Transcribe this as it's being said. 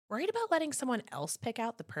Worried about letting someone else pick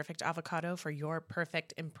out the perfect avocado for your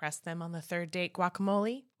perfect impress them on the third date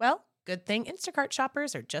guacamole? Well, good thing Instacart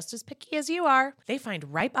shoppers are just as picky as you are. They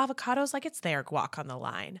find ripe avocados like it's their guac on the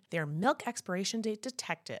line. They're milk expiration date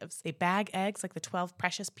detectives. They bag eggs like the 12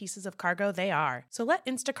 precious pieces of cargo they are. So let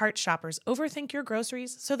Instacart shoppers overthink your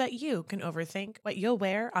groceries so that you can overthink what you'll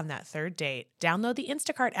wear on that third date. Download the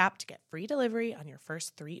Instacart app to get free delivery on your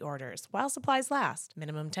first 3 orders while supplies last.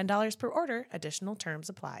 Minimum $10 per order. Additional terms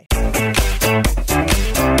apply.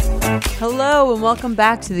 Hello and welcome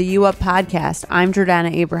back to the You Up podcast. I'm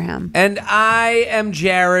Jordana Abraham. And I am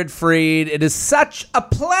Jared Freed. It is such a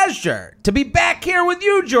pleasure to be back here with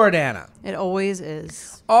you, Jordana. It always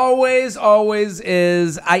is. Always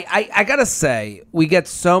is. I gotta say, we get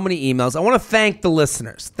so many emails. I want to thank the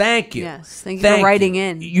listeners. Thank you. Yes, thank you for writing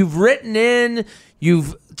in. You've written in.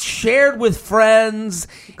 You've shared with friends.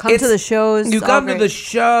 Come to the shows. You come to the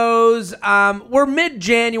shows. We're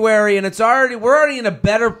mid-January, and we're already in a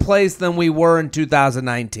better place than we were in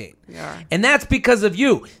 2019. We are. And that's because of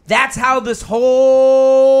you. That's how this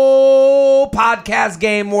whole podcast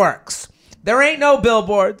game works. There ain't no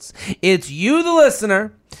billboards. It's you, the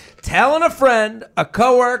listener, telling a friend, a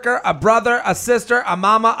coworker, a brother, a sister, a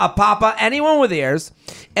mama, a papa, anyone with ears,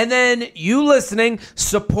 and then you listening,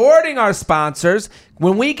 supporting our sponsors.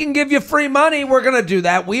 When we can give you free money, we're going to do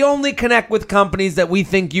that. We only connect with companies that we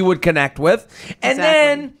think you would connect with. And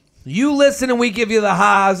then you listen and we give you the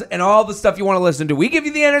ha's and all the stuff you want to listen to. We give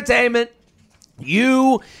you the entertainment.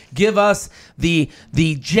 You give us the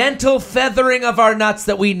gentle feathering of our nuts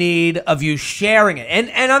that we need of you sharing it.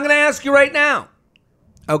 And I'm going to ask you right now.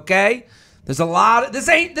 Okay? There's a lot of this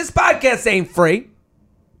podcast ain't free.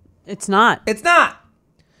 It's not. It's not.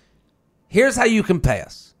 Here's how you can pay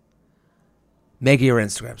us. Make it your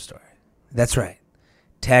Instagram story. That's right.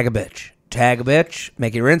 Tag a bitch.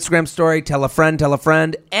 Make it your Instagram story. Tell a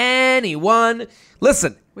friend. Anyone.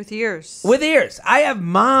 Listen. With ears. I have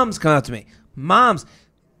moms come up to me. Moms.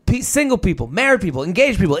 Single people. Married people.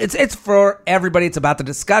 Engaged people. It's for everybody. It's about the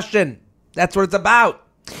discussion. That's what it's about.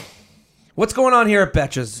 What's going on here at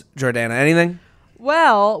Betches, Jordana? Anything?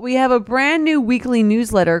 Well, we have a brand new weekly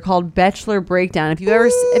newsletter called Bachelor Breakdown. If you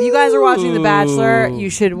guys are watching The Bachelor,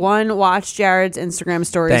 you should watch Jared's Instagram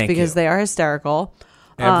stories because they are hysterical.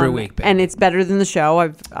 Every week, baby. And it's better than the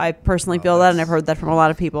show. I personally feel that, and I've heard that from a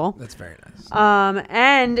lot of people. That's very nice.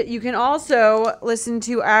 And you can also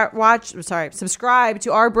subscribe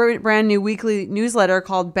to our brand new weekly newsletter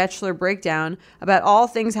called Bachelor Breakdown about all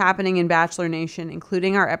things happening in Bachelor Nation,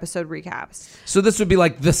 including our episode recaps. So this would be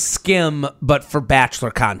like the skim, but for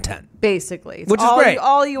Bachelor content. Basically. Which is great.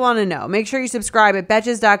 All you want to know. Make sure you subscribe at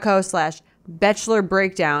betches.co/Bachelor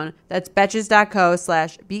Breakdown. That's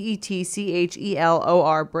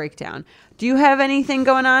betches.co/BETCHELOR Breakdown. Do you have anything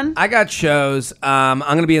going on? I got shows. I'm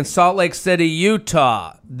going to be in Salt Lake City,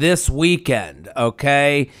 Utah this weekend,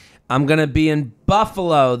 okay? I'm going to be in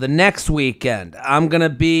Buffalo the next weekend. I'm going to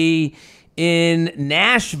be in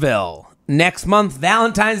Nashville next month,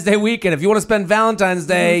 Valentine's Day weekend. If you want to spend Valentine's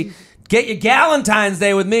Day, get your Galentine's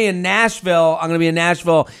Day with me in Nashville. I'm going to be in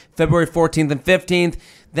Nashville February 14th and 15th.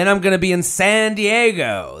 Then I'm going to be in San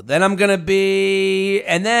Diego. Then I'm going to be,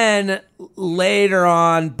 and then later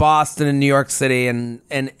on, Boston and New York City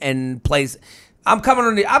and place. I'm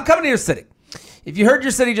coming to your city. If you heard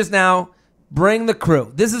your city just now, bring the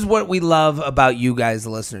crew. This is what we love about you guys, the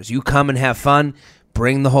listeners. You come and have fun.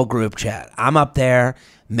 Bring the whole group chat. I'm up there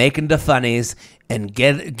making the funnies and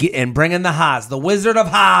and bringing the ha's. The Wizard of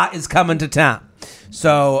Ha is coming to town.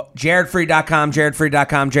 So, jaredfree.com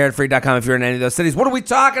if you're in any of those cities. What are we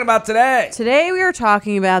talking about today? Today we are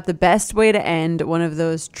talking about the best way to end one of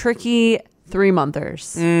those tricky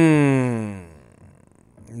 3-monthers. The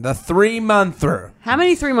 3-monther. How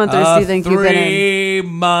many 3-monthers do you think you've been in?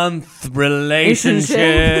 3-month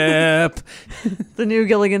relationship. The new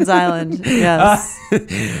Gilligan's Island. Yes.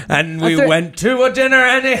 And we went to a dinner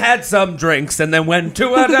and he had some drinks and then went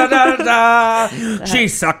to a da-da-da-da. She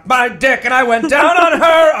sucked my dick and I went down on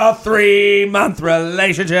her. A 3-month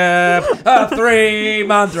relationship. A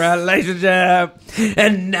 3-month relationship.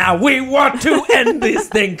 And now we want to end this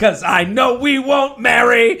thing because I know we won't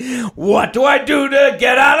marry. What do I do to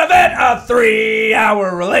get out of it? A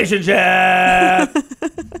 3-hour relationship.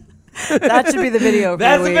 That should be the video.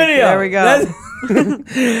 That's the video. There we go.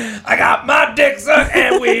 I got my dick sucked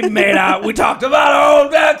and we made out. We talked about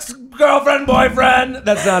old ex-girlfriend, boyfriend.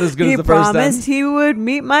 That's not as good as the first time. He promised he would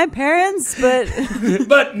meet my parents, but...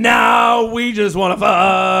 But now we just want to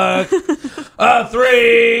fuck. A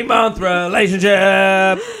 3-month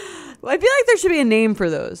relationship. Well, I feel like there should be a name for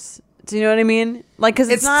those. Do you know what I mean? Like, because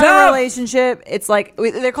it's not tough. a relationship. It's like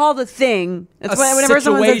they're called a thing. It's whenever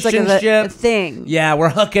someone says like a thing. Yeah, we're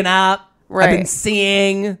hooking up. Right. I've been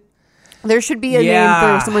seeing. There should be a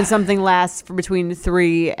name for when something lasts for between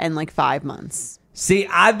 3 and like 5 months. See,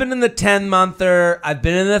 I've been in the 10-monther. I've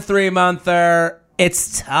been in the 3-monther.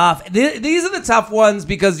 It's tough. These are the tough ones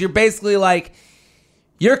because you're basically like,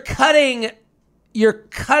 you're cutting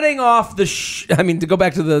off I mean, to go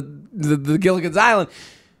back to the Gilligan's Island,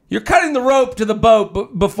 you're cutting the rope to the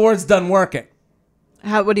boat before it's done working.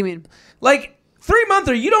 What do you mean? Like,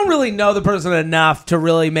 3-monther, you don't really know the person enough to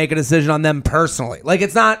really make a decision on them personally. Like,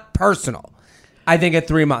 it's not personal. I think at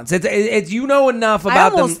 3 months, it's you know enough about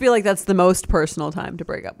them. I almost feel like that's the most personal time to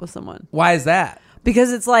break up with someone. Why is that?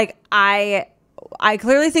 Because it's like I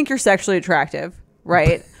clearly think you're sexually attractive,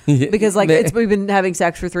 right? Because like we've been having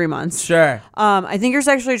sex for 3 months. Sure. I think you're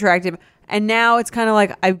sexually attractive. And now it's kind of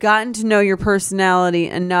like I've gotten to know your personality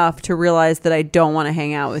enough to realize that I don't want to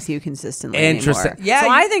hang out with you consistently Interesting. anymore. Yeah. So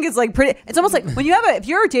I think it's like pretty. It's almost like when if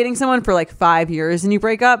you're dating someone for like 5 years and you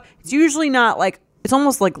break up, it's usually not like, it's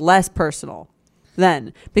almost like less personal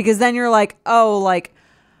then, because then you're like, oh, like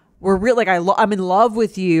we're real, like I'm in love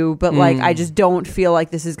with you, but like I just don't feel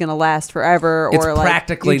like this is gonna last forever, or it's like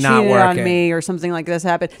practically you not cheated working on me, or something like this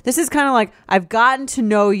happened. This is kind of like I've gotten to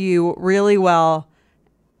know you really well,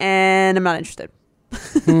 and I'm not interested.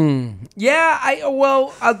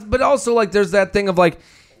 Yeah, but also like there's that thing of like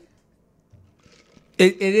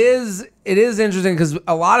it is interesting because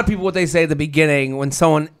a lot of people, what they say at the beginning when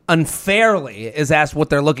someone unfairly is asked what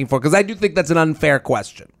they're looking for, because I do think that's an unfair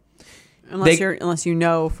question. Unless you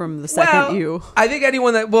know from the second I think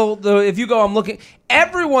anyone that if you go,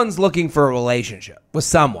 everyone's looking for a relationship with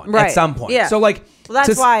someone at some point. Yeah. So like,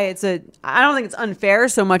 that's why I don't think it's unfair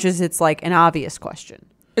so much as it's like an obvious question.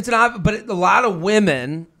 But a lot of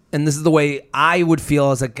women, and this is the way I would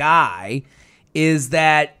feel as a guy, is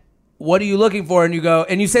that what are you looking for? And you go,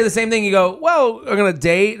 and you say the same thing. You go, well, I'm going to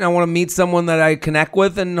date and I want to meet someone that I connect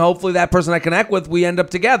with. And hopefully that person I connect with, we end up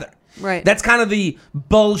together. Right. That's kind of the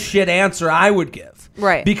bullshit answer I would give.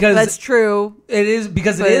 Right. Because that's true. It is,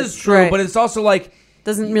 because it is true, right. But it's also like,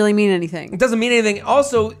 doesn't really mean anything. It doesn't mean anything.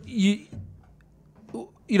 Also, you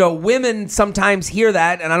know, women sometimes hear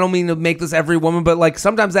that, and I don't mean to make this every woman, but like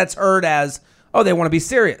sometimes that's heard as, oh, they want to be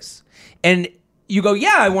serious. And you go,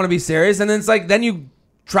 yeah, I want to be serious. And then it's like, then you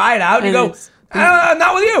try it out and you go,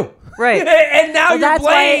 not with you. Right. And now you're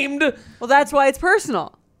blamed. That's why it's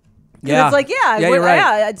personal. Yeah. It's like, you're right.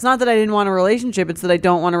 Yeah, it's not that I didn't want a relationship. It's that I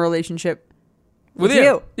don't want a relationship with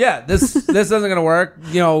you. Yeah, this isn't going to work.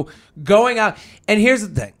 You know, going out. And here's the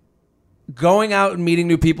thing. Going out and meeting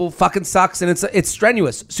new people fucking sucks, and it's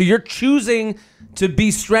strenuous. So you're choosing to be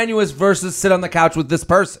strenuous versus sit on the couch with this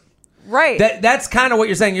person. Right. That's kind of what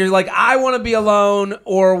you're saying. You're like, I want to be alone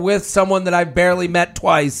or with someone that I've barely met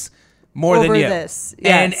twice more over than you. This.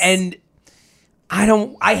 Yes. And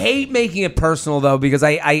I hate making it personal though, because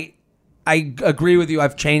I agree with you.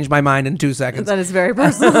 I've changed my mind in 2 seconds. That is very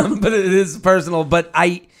personal. But it is personal. But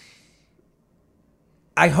I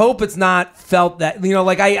hope it's not felt that, you know,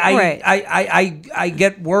 like I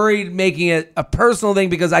get worried making it a personal thing,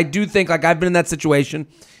 because I do think, like, I've been in that situation.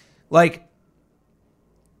 Like,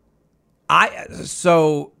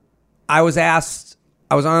 I was asked,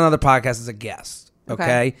 I was on another podcast as a guest.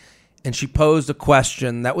 Okay. And she posed a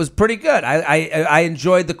question that was pretty good. I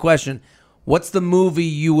enjoyed the question. What's the movie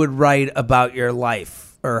you would write about your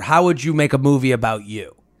life? Or how would you make a movie about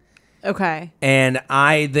you? Okay. And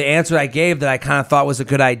the answer I gave that I kind of thought was a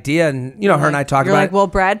good idea, and, you know, her and I talked about it. Well,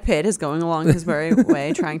 Brad Pitt is going along his very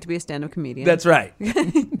way, trying to be a stand-up comedian. That's right.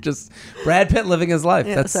 Just Brad Pitt living his life.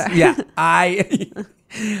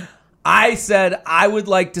 I said I would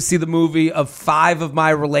like to see the movie of 5 of my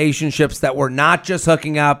relationships that were not just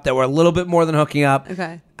hooking up, that were a little bit more than hooking up.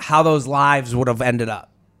 Okay. How those lives would have ended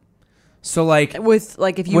up. So like,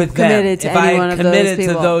 if you committed to any one of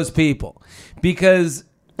those people, because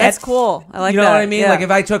that's cool. I like that. You know what I mean? Yeah. Like, if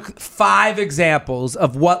I took 5 examples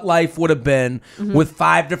of what life would have been with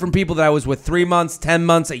 5 different people that I was with, 3 months, 10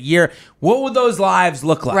 months, a year, what would those lives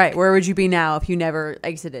look like? Right. Where would you be now if you never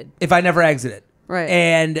exited? If I never exited. Right.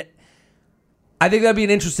 And I think that'd be an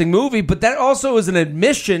interesting movie, but that also is an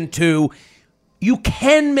admission to, you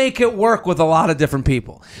can make it work with a lot of different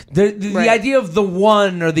people. The idea of the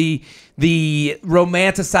one, or the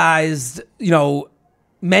romanticized, you know,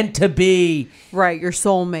 meant to be. Right, your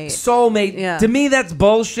soulmate. Soulmate. Yeah. To me, that's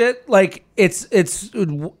bullshit. Like, it's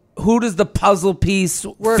who does the puzzle piece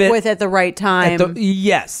work fit with at the right time?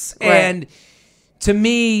 Yes. Right. And to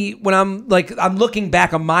me, when I'm looking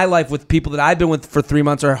back on my life with people that I've been with for 3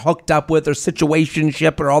 months, or hooked up with, or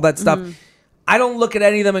situationship, or all that stuff, I don't look at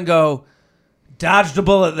any of them and go, dodged a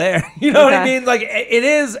bullet there. You know what I mean? Like, it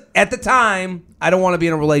is, at the time, I don't want to be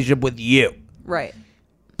in a relationship with you. Right.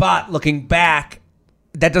 But looking back,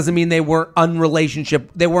 that doesn't mean they weren't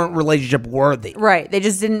relationship worthy. Right. They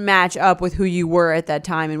just didn't match up with who you were at that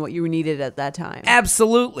time and what you needed at that time.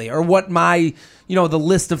 Absolutely. Or what my, the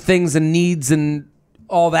list of things and needs and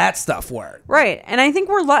all that stuff were. Right. And I think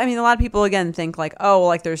a lot of people, again, think like, oh,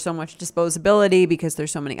 like there's so much disposability because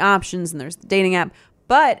there's so many options and there's the dating app.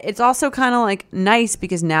 But it's also kind of like nice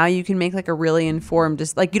because now you can make like a really informed,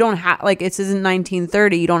 like you don't have, like it isn't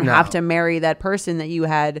 1930. You don't have to marry that person that you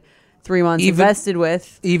had 3 months invested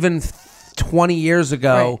with. Even 20 years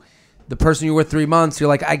ago, the person you were 3 months, you're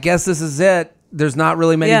like, I guess this is it. There's not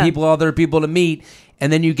really many other people to meet.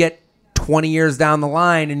 And then you get 20 years down the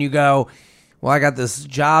line and you go, well, I got this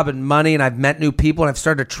job and money and I've met new people and I've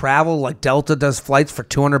started to travel. Like Delta does flights for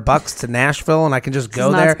 $200 to Nashville and I can just go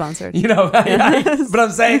it's there. Not sponsored. But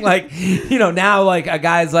I'm saying like, now like a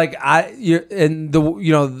guy's like,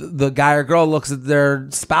 the guy or girl looks at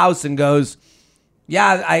their spouse and goes,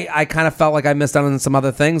 yeah, I kind of felt like I missed out on some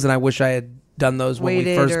other things and I wish I had done those when we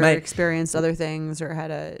first met. Experienced other things or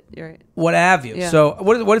had what have you. Yeah. So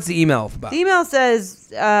what is the email about? The email says,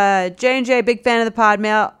 J&J, big fan of the pod,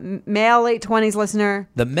 male late 20s listener.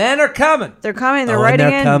 The men are coming. They're coming. They're writing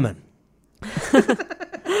in. They're coming.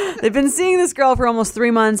 They've been seeing this girl for almost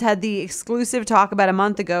 3 months, had the exclusive talk about a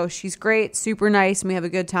month ago. She's great, super nice, and we have a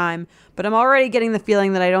good time. But I'm already getting the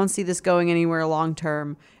feeling that I don't see this going anywhere long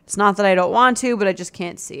term. It's not that I don't want to, but I just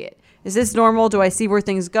can't see it. Is this normal? Do I see where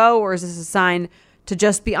things go? Or is this a sign to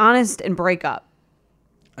just be honest and break up?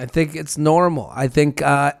 I think it's normal. I think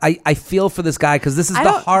I feel for this guy because this is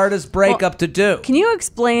the hardest breakup to do. Can you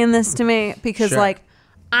explain this to me? Because sure. like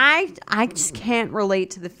I just can't relate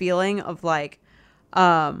to the feeling of like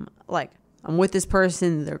I'm with this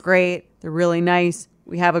person, they're great, they're really nice,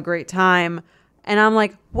 we have a great time, and I'm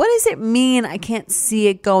like, what does it mean I can't see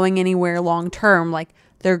it going anywhere long term? Like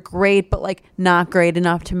they're great, but like not great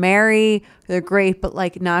enough to marry. They're great, but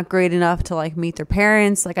like not great enough to like meet their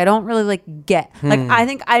parents. Like I don't really like get. Like I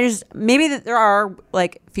think maybe that there are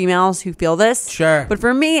like females who feel this. Sure. But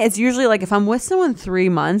for me, it's usually like if I'm with someone 3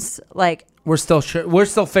 months, like we're still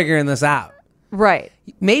figuring this out. Right.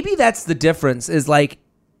 Maybe that's the difference. Is like,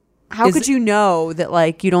 how could you know that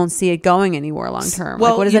like you don't see it going anywhere long term?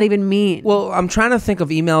 Well, like, what does that even mean? Well, I'm trying to think of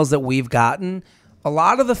emails that we've gotten. A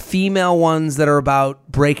lot of the female ones that are about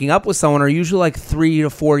breaking up with someone are usually like 3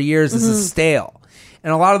 to 4 years. This is stale.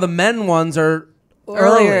 And a lot of the men ones are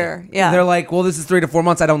earlier. Yeah. They're like, well, this is 3 to 4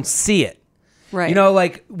 months. I don't see it. Right.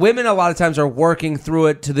 Like women a lot of times are working through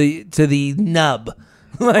it to the nub.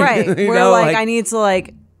 Like, right. Where like I need to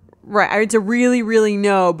like, I need to really, really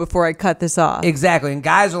know before I cut this off. Exactly. And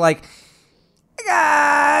guys are like,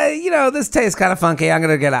 this tastes kind of funky. I'm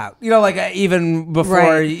going to get out. Like even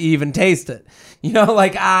before you even taste it.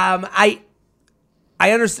 I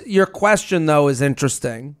understand your question though is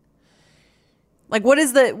interesting. Like what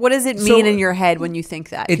does it mean in your head when you think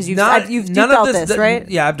that? Because you've felt this, right?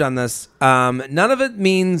 Yeah, I've done this. None of it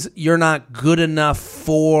means you're not good enough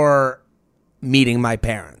for meeting my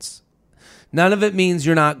parents. None of it means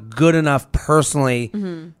you're not good enough personally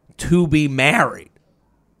to be married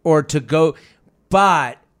or to go.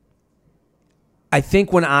 But I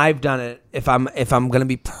think when I've done it, if I'm going to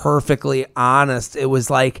be perfectly honest, it was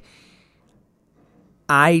like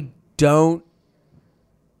I don't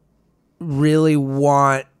really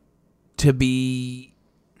want to be.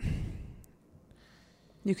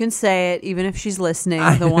 You can say it, even if she's listening.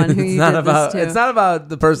 The one who you did this to. It's not about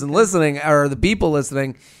the person listening or the people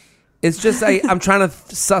listening. It's just I'm trying to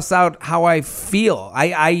suss out how I feel.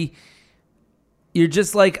 You're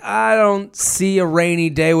just like, I don't see a rainy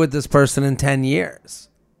day with this person in 10 years.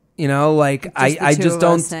 I just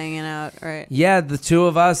don't hanging out, right? Yeah, the two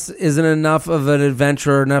of us isn't enough of an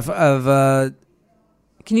adventure, enough of a.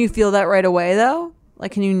 Can you feel that right away though?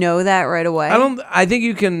 Like, can you know that right away? I think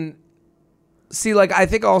you can see. Like, I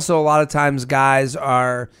think also a lot of times guys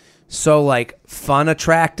are so like fun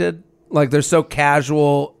attracted. Like they're so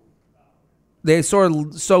casual. They sort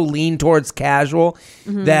of so lean towards casual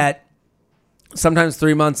that sometimes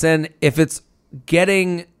 3 months in, if it's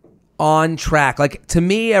getting on track, like to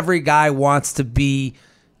me, every guy wants to be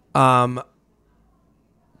climbing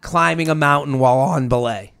a mountain while on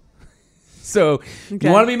belay. So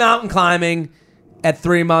you want to be mountain climbing at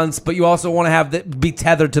 3 months, but you also want to be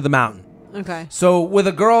tethered to the mountain. Okay. So with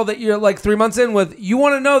a girl that you're like 3 months in with, you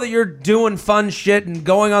want to know that you're doing fun shit and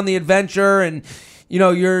going on the adventure and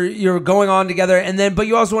you're going on together, and then but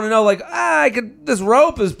you also want to know like this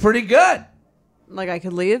rope is pretty good. Like I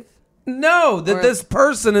could leave? No, that this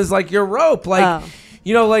person is like your rope. Like,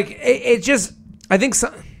 you know, like it just, I think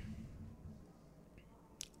so.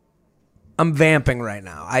 I'm vamping right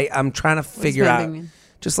now. I'm trying to figure out,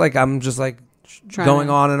 just like I'm just like going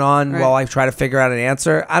on and on while I try to figure out an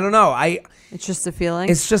answer. I don't know. It's just a feeling.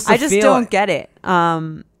 It's just a I just feeling. don't get it.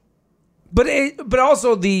 But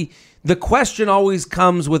also the question always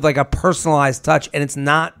comes with like a personalized touch, and it's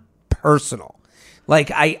not personal. Like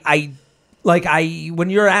when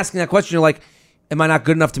you're asking that question, you're like, am I not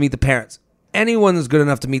good enough to meet the parents? Anyone is good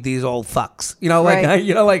enough to meet these old fucks. You know, like, Right.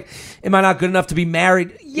 you know, like, am I not good enough to be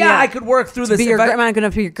married? Yeah, I could work through this. Am I not going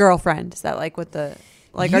to be your girlfriend? Is that like what the,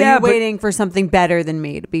 like, are you waiting for something better than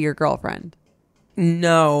me to be your girlfriend?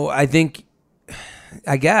 No, I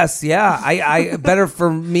guess, yeah. I better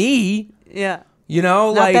for me. Yeah. You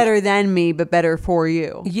know, Not like better than me, but better for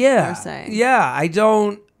you. Yeah. You're saying. Yeah, I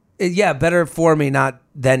don't. Yeah, better for me, not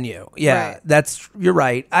than you. Yeah, Right. You're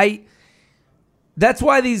right. That's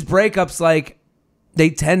why these breakups, like, they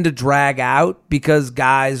tend to drag out because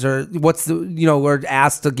guys are we're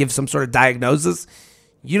asked to give some sort of diagnosis.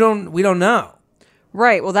 We don't know.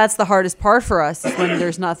 Right. Well, that's the hardest part for us is when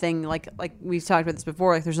there's nothing like we've talked about this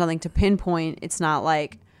before. Like there's nothing to pinpoint. It's not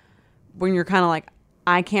like when you're kind of like,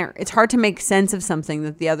 I can't. It's hard to make sense of something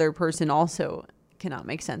that the other person also cannot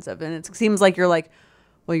make sense of, and it seems like you're like,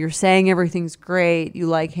 well, you're saying everything's great. You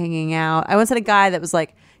like hanging out. I once had a guy that was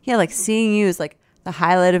like, yeah, like seeing you is like the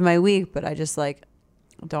highlight of my week, but I just like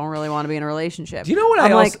don't really want to be in a relationship. Do you know what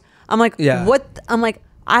I'm like, yeah. What? I'm like,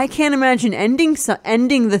 I can't imagine ending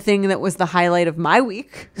the thing that was the highlight of my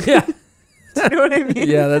week. Yeah. Do you know what I mean?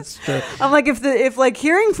 Yeah, that's true. I'm like, if like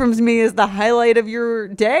hearing from me is the highlight of your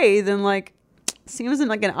day, then like seems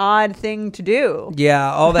like an odd thing to do.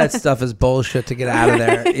 Yeah, all that stuff is bullshit to get out of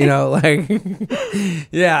there. You know, like,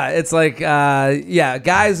 yeah, it's like,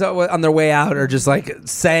 guys on their way out are just like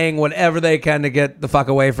saying whatever they can to get the fuck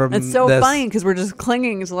away from It's so this. funny because we're just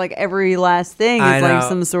clinging to like every last thing I is like know.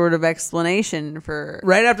 some sort of explanation for.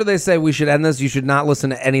 Right after they say we should end this, you should not listen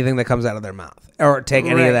to anything that comes out of their mouth or take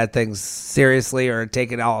any of that thing seriously or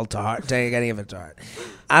take it all to heart, take any of it to heart.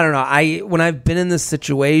 I don't know. When I've been in this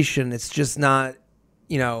situation, it's just not,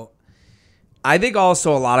 you know, I think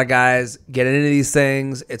also a lot of guys get into these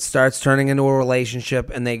things. It starts turning into a relationship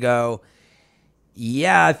and they go,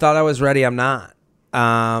 yeah, I thought I was ready. I'm not.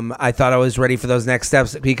 I thought I was ready for those next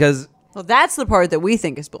steps because. Well, that's the part that we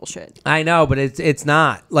think is bullshit. I know, but it's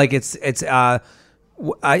not. Like I've said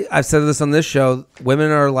this on this show.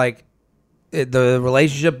 Women are like the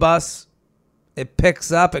relationship bus. It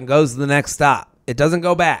picks up and goes to the next stop. It doesn't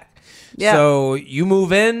go back. Yeah. So you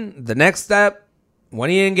move in. The next step, when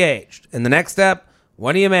are you engaged? And the next step,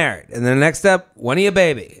 when are you married? And then the next step, when are you a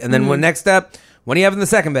baby? And then the next step, when are you having the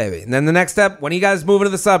second baby? And then the next step, when are you guys moving to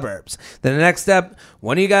the suburbs? Then the next step,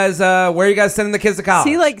 when are you guys? Where are you guys sending the kids to college?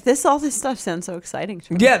 See, like all this stuff sounds so exciting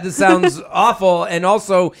to me. Yeah, this sounds awful. And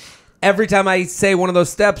also, every time I say one of those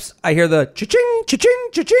steps, I hear the cha-ching, cha-ching,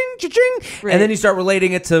 cha-ching, cha-ching. Right. And then you start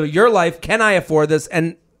relating it to your life. Can I afford this?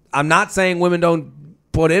 And I'm not saying women don't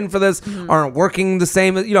put in for this, aren't working the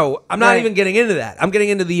same. You know, I'm not even getting into that. I'm getting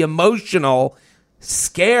into the emotional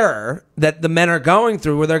scare that the men are going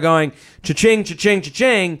through where they're going cha-ching, cha-ching,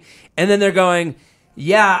 cha-ching. And then they're going,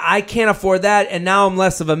 yeah, I can't afford that. And now I'm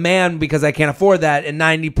less of a man because I can't afford that. And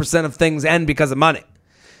 90% of things end because of money.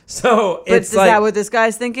 So But it's is like, that what this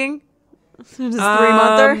guy's thinking? Just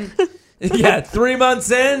 3-monther? Yeah, 3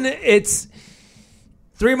 months in, it's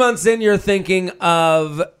 3 months in, you're thinking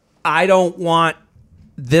of, I don't want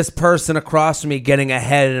this person across from me getting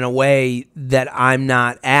ahead in a way that I'm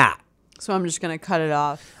not at. So I'm just going to cut it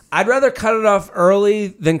off. I'd rather cut it off early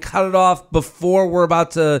than cut it off before we're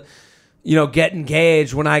about to, you know, get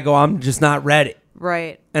engaged when I go, I'm just not ready.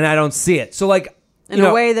 Right. And I don't see it. So like, In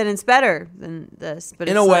a way that it's better than this. But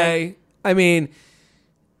in it's a like, way, I mean,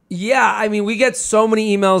 yeah, I mean, we get so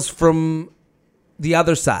many emails from the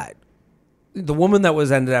other side, the woman that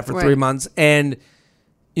was ended after 3 months. And,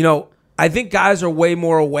 you know, I think guys are way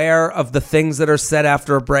more aware of the things that are said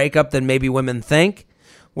after a breakup than maybe women think,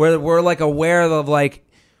 where we're like aware of like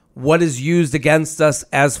what is used against us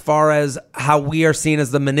as far as how we are seen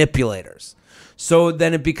as the manipulators. So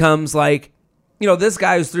then it becomes like, you know, this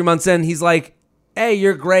guy who's 3 months in, he's like, hey,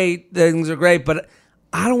 you're great, things are great, but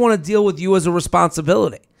I don't want to deal with you as a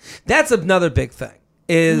responsibility. That's another big thing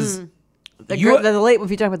is if you talk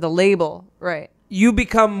about the label, right. You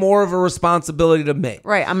become more of a responsibility to me.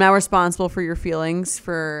 Right. I'm now responsible for your feelings,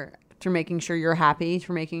 for making sure you're happy,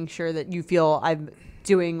 for making sure that you feel I'm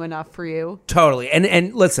doing enough for you. Totally.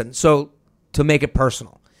 And listen, so to make it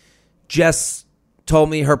personal, Jess told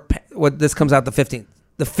me this comes out the 15th.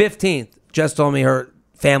 The 15th, Jess told me her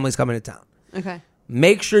family's coming to town. Okay.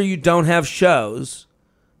 Make sure you don't have shows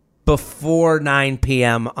before 9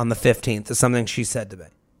 p.m. on the 15th is something she said to me.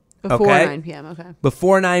 Before Okay? 9 p.m. Okay.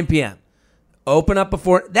 Before 9 p.m. Open up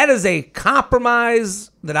before. That is a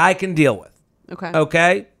compromise that I can deal with. Okay.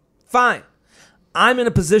 Okay? Fine. I'm in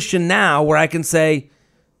a position now where I can say,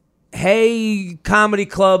 hey, comedy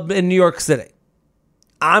club in New York City,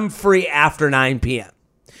 I'm free after 9 p.m.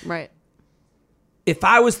 Right. If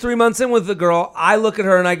I was 3 months in with the girl, I look at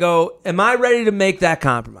her and I go, am I ready to make that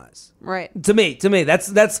compromise? Right. To me,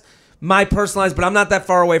 that's my personalized, but I'm not that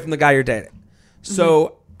far away from the guy you're dating.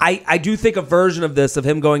 So I do think a version of this, of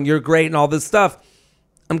him going, you're great and all this stuff,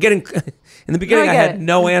 I'm getting, in the beginning I had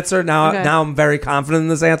no answer. Now I'm very confident in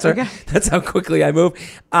this answer. Okay. That's how quickly I move.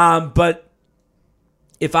 But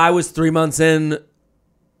if I was 3 months in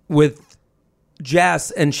with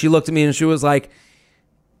Jess and she looked at me and she was like,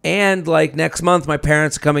 and like next month my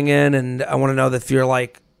parents are coming in and I want to know that if you're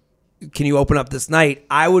like, can you open up this night?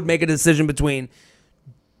 I would make a decision between,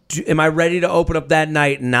 am I ready to open up that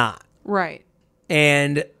night? Not. Right.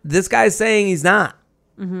 And this guy's saying he's not.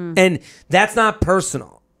 And that's not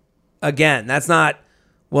personal. Again, that's not,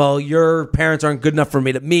 well, your parents aren't good enough for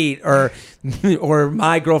me to meet, or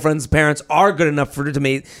my girlfriend's parents are good enough for to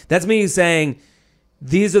meet. That's me saying,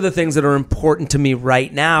 these are the things that are important to me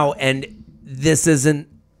right now, and this isn't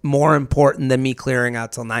more important than me clearing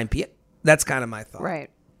out till 9 p.m. That's kind of my thought. Right.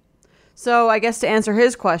 So I guess to answer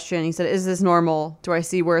his question, he said, is this normal? Do I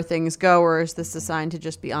see where things go, or is this a sign to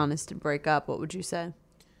just be honest and break up? What would you say?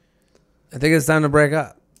 I think it's time to break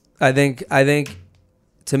up. I think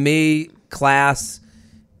to me, class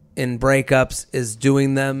in breakups is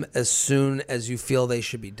doing them as soon as you feel they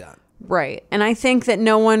should be done. Right. And I think that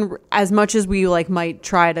no one, as much as we like might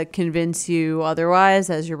try to convince you otherwise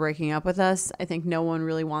as you're breaking up with us, I think no one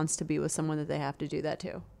really wants to be with someone that they have to do that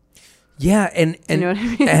to. Yeah, and you know what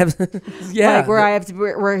I mean? Yeah, like where I have to,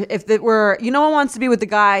 no one wants to be with the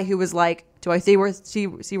guy who was like, do I see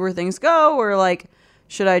where things go, or like,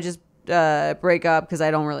 should I just break up because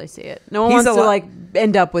I don't really see it? No one wants to like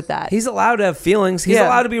end up with that. He's allowed to have feelings. He's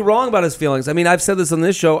allowed to be wrong about his feelings. I mean, I've said this on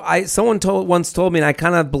this show. Someone once told me, and I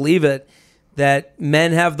kind of believe it, that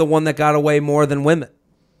men have the one that got away more than women.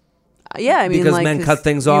 Yeah, I mean, because like, men cut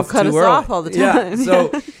things off cut too us early. off all the time. Yeah.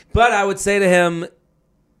 So, but I would say to him,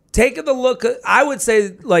 take a look. I would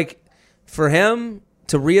say, like, for him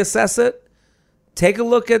to reassess it, take a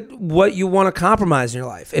look at what you want to compromise in your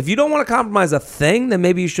life. If you don't want to compromise a thing, then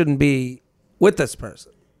maybe you shouldn't be with this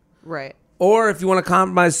person. Right. Or if you want to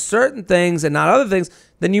compromise certain things and not other things,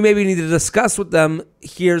 then you maybe need to discuss with them,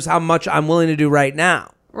 here's how much I'm willing to do right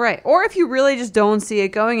now. Right. Or if you really just don't see it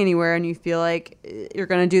going anywhere and you feel like you're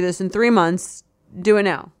going to do this in 3 months, do it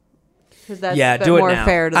now. Because that's do more it now.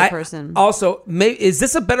 fair to the person. Also, is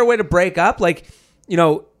this a better way to break up? Like, you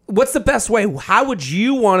know, what's the best way? How would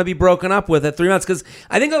you want to be broken up with at 3 months? Because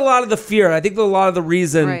I think a lot of the fear, I think a lot of the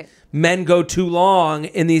reason men go too long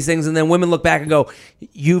in these things, and then women look back and go,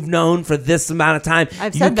 you've known for this amount of time.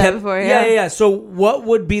 I've said that before, Yeah. So what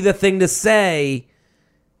would be the thing to say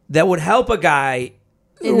that would help a guy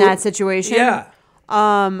in that situation? Yeah.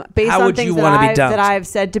 Based How on would things you want to be dumped? that I've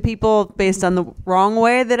said to people based on the wrong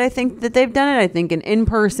way that I think that they've done it. I think an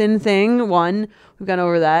in-person thing, we've gone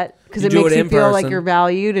over that, because it makes you feel like you're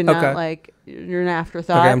valued and not like you're an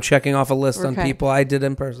afterthought. Okay, I'm checking off a list on people I did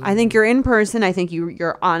in person. I think you're in person. I think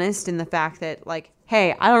you're honest in the fact that, like,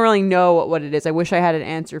 hey, I don't really know what it is. I wish I had an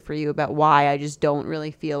answer for you about why I just don't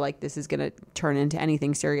really feel like this is going to turn into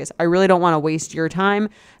anything serious. I really don't want to waste your time.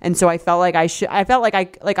 And so I felt like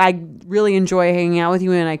I really enjoy hanging out with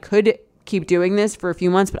you, and I could keep doing this for a few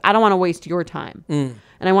months, but I don't want to waste your time.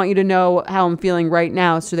 And I want you to know how I'm feeling right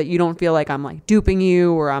now, so that you don't feel like I'm like duping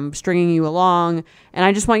you or I'm stringing you along. And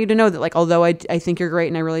I just want you to know that, like, although I think you're great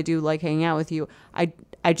and I really do like hanging out with you,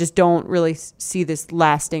 I just don't really see this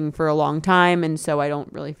lasting for a long time, and so I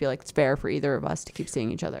don't really feel like it's fair for either of us to keep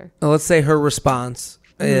seeing each other. Well, let's say her response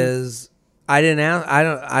is, I'm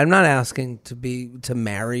not asking to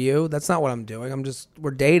marry you. That's not what I'm doing.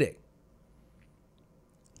 We're dating.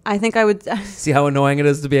 I think I would see how annoying it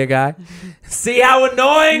is to be a guy. See how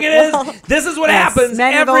annoying it is. This is what happens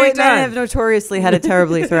every time. Men have notoriously had it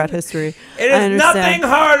terribly throughout history. It is nothing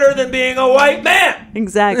harder than being a white man.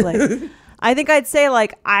 Exactly. I think I'd say,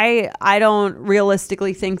 like, I don't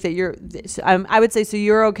realistically think that I would say, so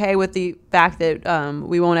you're okay with the fact that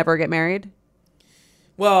we won't ever get married?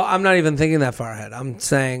 Well, I'm not even thinking that far ahead. I'm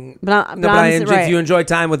saying, if you enjoy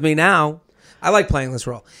time with me now, I like playing this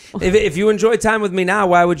role. If you enjoy time with me now,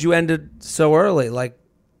 why would you end it so early? Like,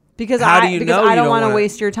 Because How do I you because know I you don't don't want to wanna-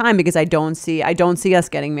 waste your time because I don't see us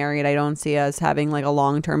getting married. I don't see us having like a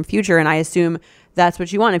long-term future, and I assume that's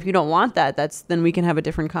what you want. If you don't want that, then we can have a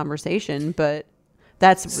different conversation, but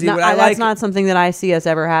that's what not something that I see us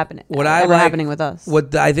ever happening. Happening with us.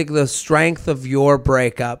 What I think the strength of your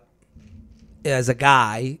breakup as a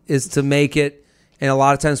guy is to make it, and a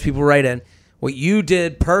lot of times people write in, what you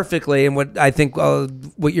did perfectly, and what I think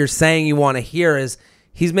what you're saying you want to hear is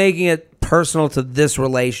he's making it personal to this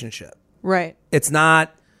relationship. Right. It's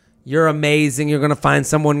not, you're amazing, you're going to find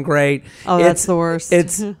someone great. Oh, that's the worst.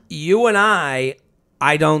 It's you and I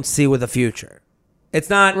don't see with a future. It's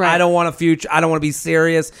not, Right. I don't want a future, I don't want to be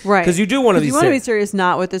serious. Right. Because you do want to be You serious. want to be serious,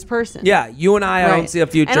 not with this person. Yeah, you and I don't see a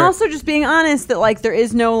future. And also just being honest that like there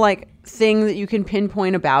is no like thing that you can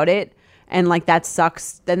pinpoint about it. And like that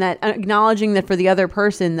sucks. Then that acknowledging that for the other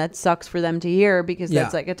person, that sucks for them to hear because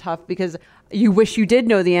that's like because you wish you did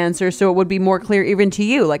know the answer. So it would be more clear even to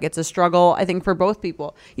you. Like it's a struggle, I think, for both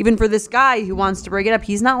people. Even for this guy who wants to break it up,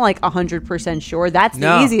 he's not like 100% sure. That's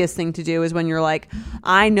the easiest thing to do is when you're like,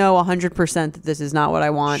 I know 100% that this is not what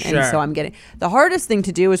I want. Sure. And so I'm getting. The hardest thing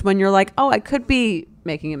to do is when you're like, oh, I could be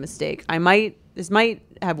making a mistake. This might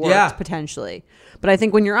have worked potentially. But I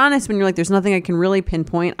think when you're honest, when you're like, there's nothing I can really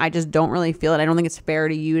pinpoint, I just don't really feel it. I don't think it's fair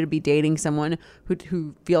to you to be dating someone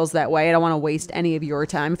who feels that way. I don't want to waste any of your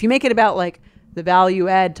time. If you make it about like the value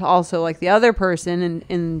add to also like the other person and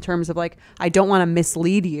in terms of like, I don't want to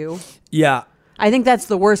mislead you. Yeah. I think that's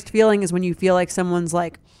the worst feeling is when you feel like someone's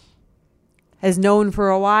like has known for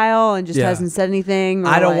a while and just hasn't said anything.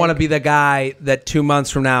 I don't want to be the guy that 2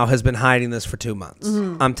 months from now has been hiding this for 2 months.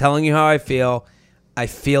 Mm-hmm. I'm telling you how I feel. I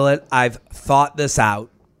feel it. I've thought this out.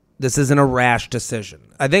 This isn't a rash decision.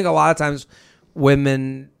 I think a lot of times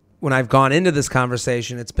women, when I've gone into this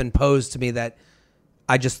conversation, it's been posed to me that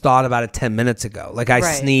I just thought about it 10 minutes ago. Like I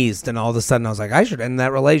sneezed and all of a sudden I was like, I should end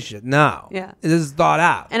that relationship. No. Yeah. This is thought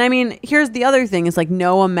out. And I mean, here's the other thing is like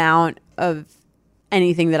no amount of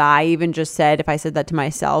anything that I even just said, if I said that to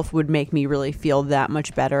myself, would make me really feel that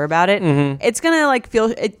much better about it. Mm-hmm. It's gonna feel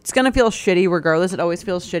shitty regardless. It always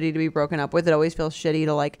feels shitty to be broken up with. It always feels shitty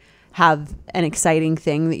to like have an exciting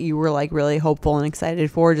thing that you were like really hopeful and excited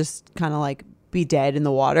for just kind of like be dead in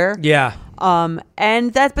the water. Yeah.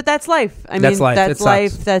 And that's life. I mean, That's life. that's It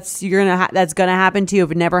life. sucks. That's that's gonna happen to you.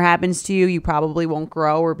 If it never happens to you, you probably won't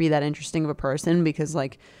grow or be that interesting of a person because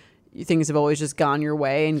like things have always just gone your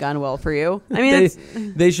way and gone well for you. I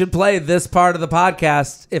mean, they should play this part of the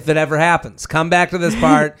podcast if it ever happens. Come back to this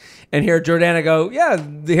part and hear Jordana go, yeah,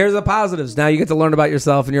 here's the positives. Now you get to learn about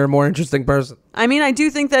yourself and you're a more interesting person. I mean, I do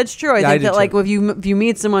think that's true. I think that like if you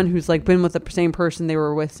meet someone who's like been with the same person they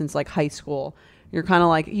were with since like high school, you're kind of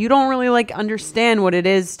like, you don't really like understand what it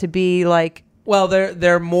is to be like. Well,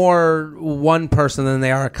 they're more one person than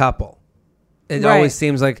they are a couple. It always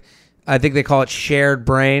seems like, I think they call it shared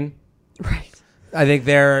brain. Right. I think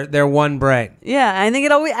they're one brain. Yeah, I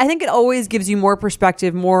think it always gives you more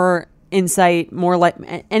perspective, more insight, more like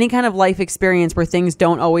any kind of life experience where things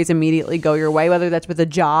don't always immediately go your way, whether that's with a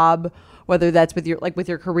job, whether that's with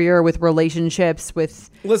your career, with relationships,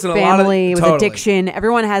 with family, with addiction.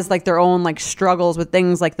 Everyone has like their own like struggles with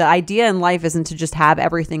things. Like the idea in life isn't to just have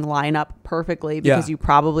everything line up perfectly because you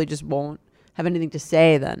probably just won't have anything to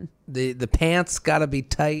say then. The pants got to be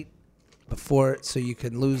tight before so you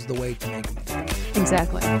can lose the weight to make them.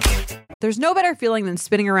 Exactly. There's no better feeling than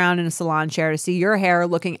spinning around in a salon chair to see your hair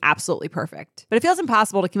looking absolutely perfect. But it feels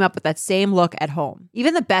impossible to keep up with that same look at home.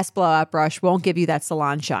 Even the best blowout brush won't give you that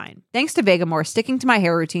salon shine. Thanks to Vegamore, sticking to my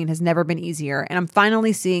hair routine has never been easier, and I'm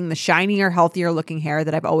finally seeing the shinier, healthier looking hair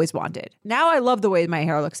that I've always wanted. Now I love the way my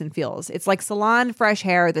hair looks and feels. It's like salon fresh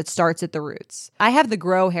hair that starts at the roots. I have the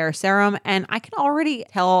Grow Hair Serum, and I can already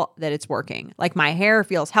tell that it's working. Like my hair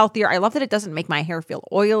feels healthier. I love that it doesn't make my hair feel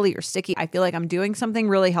oily or sticky. I feel like I'm doing something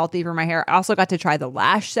really healthy for my hair. I also got to try the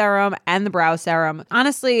lash serum and the brow serum.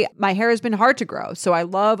 Honestly, my hair has been hard to grow, so I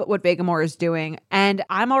love what Vegamore is doing, and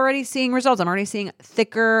I'm already seeing results. I'm already seeing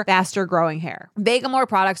thicker, faster growing hair. Vegamore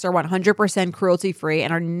products are 100% cruelty-free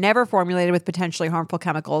and are never formulated with potentially harmful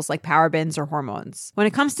chemicals like parabens or hormones. When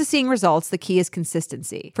it comes to seeing results, the key is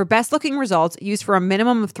consistency. For best-looking results, use for a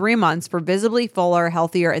minimum of 3 months for visibly fuller,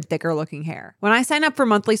 healthier, and thicker-looking hair. When I sign up for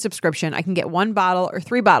monthly subscription, I can get 1 bottle or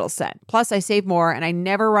 3 bottles sent. Plus, I save more, and I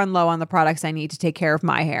never run low on the products I need to take care of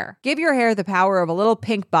my hair. Give your hair the power of a little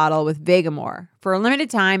pink bottle with Vegamore. For a limited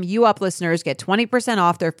time, You Up listeners get 20%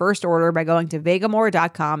 off their first order by going to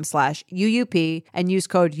vegamore.com/UUP and use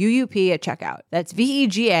code UUP at checkout. That's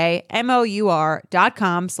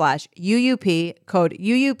VEGAMOUR.com/UUP, code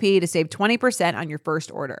UUP to save 20% on your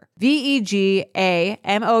first order.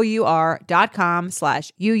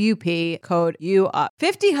 VEGAMOUR.com/UUP, code UUP.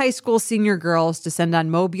 50 high school senior girls descend on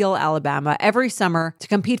Mobile, Alabama every summer to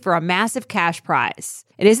compete for a massive cash prize.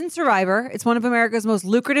 It isn't Survivor. It's one of America's most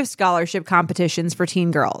lucrative scholarship competitions for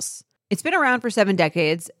teen girls. It's been around for 7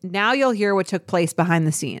 decades. Now you'll hear what took place behind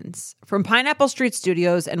the scenes. From Pineapple Street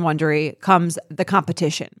Studios and Wondery comes The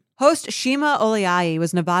Competition. Host Shima Oliai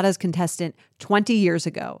was Nevada's contestant 20 years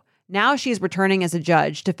ago. Now she's returning as a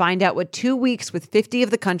judge to find out what 2 weeks with 50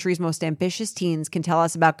 of the country's most ambitious teens can tell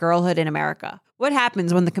us about girlhood in America. What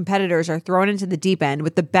happens when the competitors are thrown into the deep end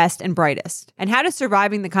with the best and brightest? And how does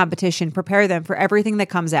surviving the competition prepare them for everything that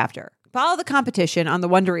comes after? Follow The Competition on the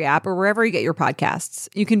Wondery app or wherever you get your podcasts.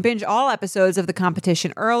 You can binge all episodes of The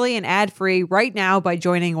Competition early and ad-free right now by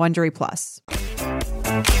joining Wondery Plus.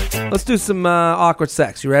 Let's do some awkward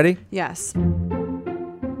sex. You ready? Yes.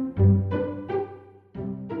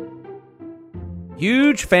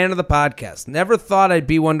 Huge fan of the podcast. Never thought I'd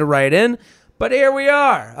be one to write in, but here we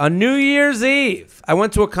are on New Year's Eve. I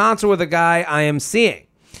went to a concert with a guy I am seeing.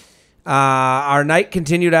 Our night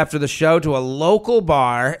continued after the show to a local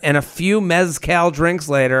bar, and a few mezcal drinks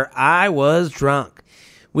later, I was drunk.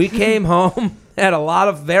 We came home, had a lot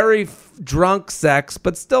of very drunk sex,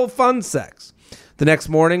 but still fun sex. The next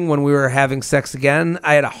morning, when we were having sex again,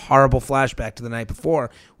 I had a horrible flashback to the night before,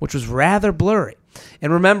 which was rather blurry.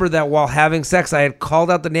 And remember that while having sex, I had called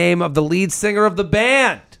out the name of the lead singer of the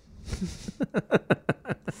band.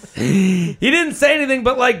 He didn't say anything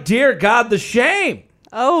but like, dear God, the shame.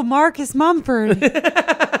 Oh, Marcus Mumford.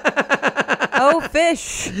 Oh,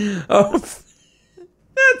 Fish. Oh,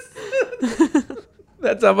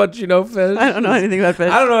 that's how much you know Fish. I don't know anything about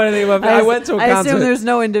Fish. I don't know anything about Fish. I went to a concert. I assume there's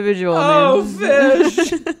no individual Oh, name.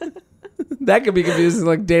 Fish. That could be confusing,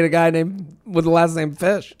 like date a guy named with the last name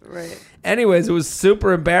Fish. Right. Anyways, it was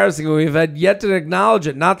super embarrassing, and we've had yet to acknowledge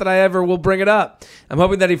it. Not that I ever will bring it up. I'm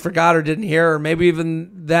hoping that he forgot or didn't hear, or maybe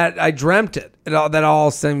even that I dreamt it. That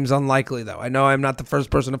all seems unlikely, though. I know I'm not the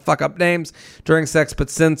first person to fuck up names during sex,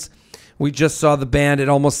 but since we just saw the band, it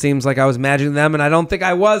almost seems like I was imagining them, and I don't think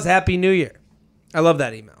I was. Happy New Year. I love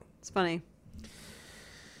that email. It's funny.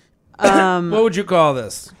 What would you call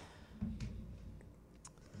this?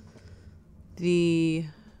 The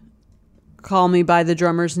Call Me by the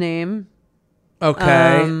Drummer's Name.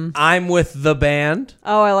 Okay. I'm with the band.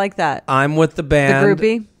 Oh, I like that. I'm with the band. The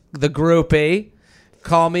groupie. The groupie.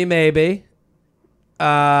 Call Me Maybe.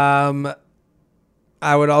 I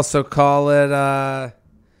would also call it I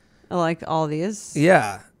like all these.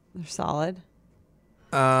 yeah. They're solid.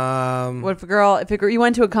 What if you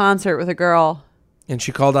went to a concert with a girl and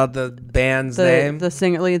she called out the band's name?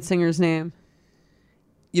 The lead singer's name.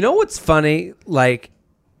 You know what's funny? Like,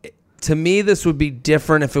 to me, this would be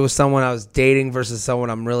different if it was someone I was dating versus someone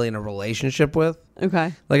I'm really in a relationship with.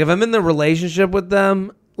 Okay. Like, if I'm in the relationship with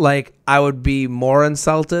them, like, I would be more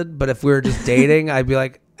insulted. But if we were just dating, I'd be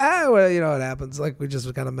like, well, you know what happens. Like, we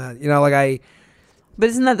just kind of met. You know, like But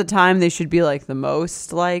isn't that the time they should be like the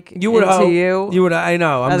most like you would into you? You would. I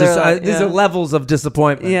know. I'm just. These are levels of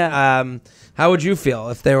disappointment. Yeah. How would you feel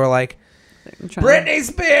if they were like, Britney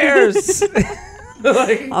Spears?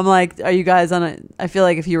 I'm like, are you guys on a? I feel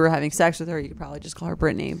like if you were having sex with her, you could probably just call her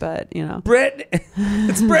Britney. But you know, Britney.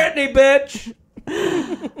 It's Britney, bitch.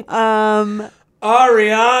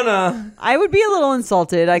 Ariana. I would be a little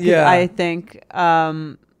insulted. I think.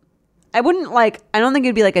 I wouldn't like. I don't think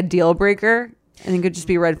it'd be like a deal breaker. I think it'd just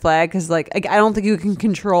be a red flag because like I don't think you can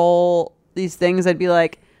control these things. I'd be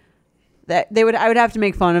like that. I would have to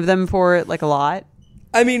make fun of them for it like a lot.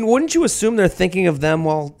 I mean, wouldn't you assume they're thinking of them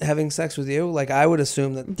while having sex with you? Like, I would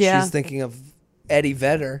assume that she's thinking of Eddie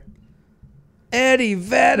Vedder. Eddie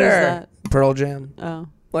Vedder. Who's that? Pearl Jam. Oh.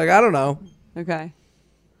 Like, I don't know. Okay.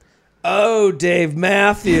 Oh, Dave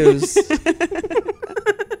Matthews.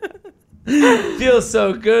 Feels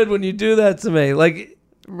so good when you do that to me. Like,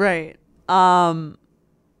 right. Yeah,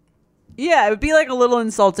 it would be like a little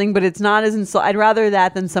insulting, but it's not as insulting. I'd rather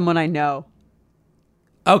that than someone I know.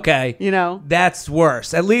 okay. You know? That's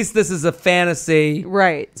worse. At least this is a fantasy.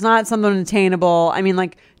 Right. It's not something attainable. I mean,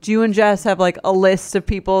 like, do you and Jess have like a list of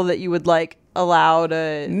people that you would like allow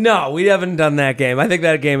to? No, we haven't done that game. I think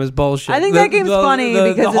that game is bullshit. I think that game's funny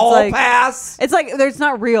because the it's whole like pass. It's like it's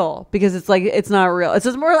not real because it's like it's not real. It's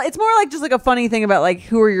just more. It's more like just like a funny thing about like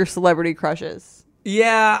who are your celebrity crushes.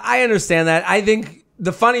 Yeah, I understand that. I think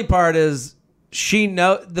the funny part is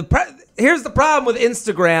Here's the problem with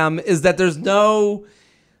Instagram is that there's no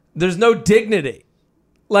dignity.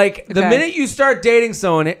 Like the minute you start dating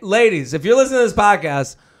someone, ladies, if you're listening to this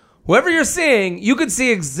podcast, whoever you're seeing, you can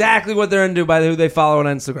see exactly what they're into by who they follow on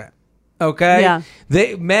Instagram. Okay?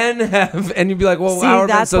 Yeah. Men have, and you'd be like, well, See, how are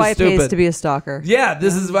men that's so why stupid? it pays to be a stalker. Yeah,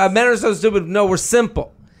 this is why men are so stupid. No, we're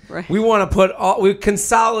simple. Right. We want to we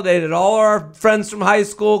consolidated all our friends from high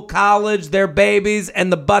school, college, their babies,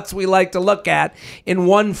 and the butts we like to look at in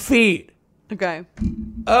one feed. Okay.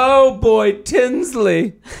 Oh boy,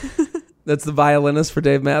 Tinsley. That's the violinist for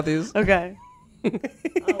Dave Matthews. Okay.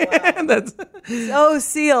 That's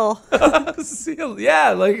Seal. Seal. Yeah,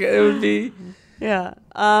 like it would be. Yeah.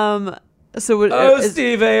 So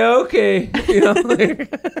Steve Aoki. You know,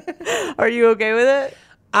 like, are you okay with it?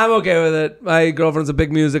 I'm okay with it. My girlfriend's a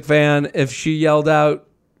big music fan. If she yelled out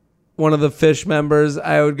one of the Fish members,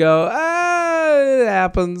 I would go, it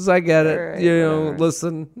happens. I get it. Right, whatever.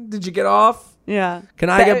 Listen, did you get off? Yeah. Can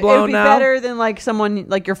I get blown It would be now? better than like someone,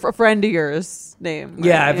 like a friend of yours name. Right?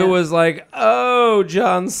 Yeah, if it was like,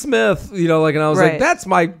 John Smith, and I was like, Right. that's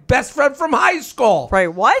my best friend from high school.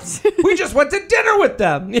 Right, what? We just went to dinner with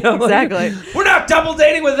them. Exactly. We're not double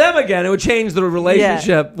dating with them again. It would change the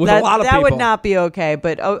relationship with a lot of people. That would not be okay,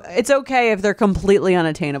 but it's okay if they're completely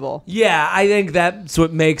unattainable. Yeah, I think that's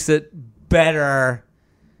what makes it better.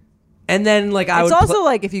 And then, like, It's also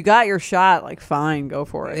like if you got your shot, like, fine, go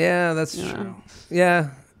for it. Yeah, that's true. Yeah.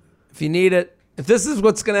 If you need it. If this is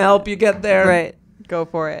what's going to help you get there. Right. Go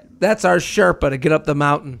for it. That's our Sherpa to get up the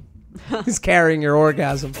mountain. He's carrying your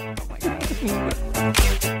orgasm.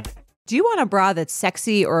 Do you want a bra that's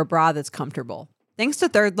sexy or a bra that's comfortable? Thanks to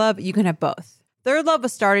Third Love, you can have both. Third Love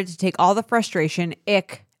was started to take all the frustration,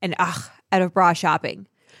 ick, and ugh out of bra shopping.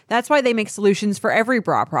 That's why they make solutions for every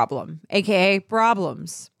bra problem, aka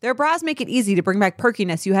problems. Their bras make it easy to bring back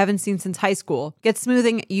perkiness you haven't seen since high school, get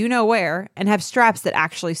smoothing you know where, and have straps that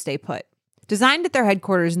actually stay put. Designed at their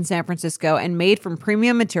headquarters in San Francisco and made from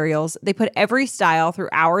premium materials, they put every style through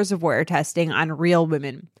hours of wear testing on real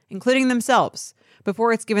women, including themselves,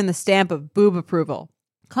 before it's given the stamp of boob approval.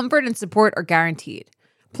 Comfort and support are guaranteed.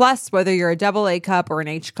 Plus, whether you're a AA cup or an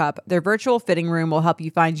H cup, their virtual fitting room will help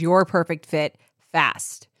you find your perfect fit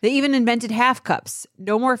fast. They even invented half cups.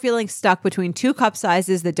 No more feeling stuck between two cup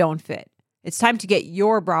sizes that don't fit. It's time to get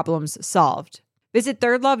your problems solved. Visit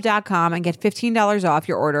thirdlove.com and get $15 off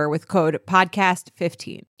your order with code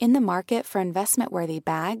podcast15. In the market for investment-worthy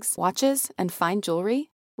bags, watches, and fine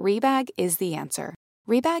jewelry, Rebag is the answer.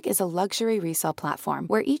 Rebag is a luxury resale platform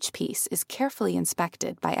where each piece is carefully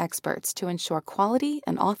inspected by experts to ensure quality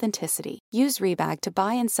and authenticity. Use Rebag to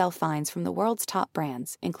buy and sell finds from the world's top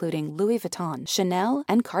brands, including Louis Vuitton, Chanel,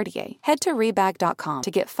 and Cartier. Head to Rebag.com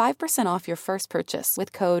to get 5% off your first purchase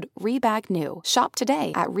with code REBAGNEW. Shop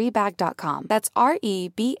today at Rebag.com. That's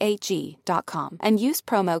REBAG.com. And use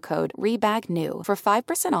promo code REBAGNEW for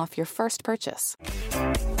 5% off your first purchase.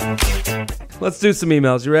 Let's do some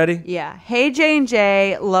emails. You ready? Yeah. Hey,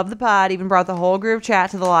 J&J. Love the pod. Even brought the whole group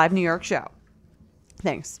chat to the live New York show.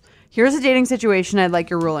 Thanks. Here's a dating situation I'd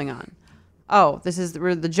like your ruling on. Oh, this is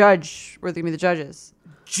we're the judge. We're going to be the judges.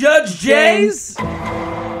 Judge J's.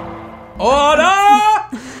 Order!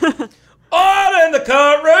 Order in the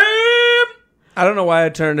courtroom! I don't know why I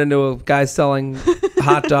turned into a guy selling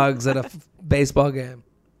hot dogs at a baseball game.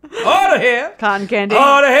 Order here! Cotton candy.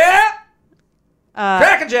 Order here!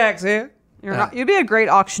 Cracker Jacks here. You'd be a great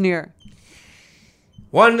auctioneer.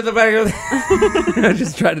 One to the back of the... I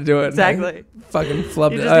just tried to do it. Exactly. Fucking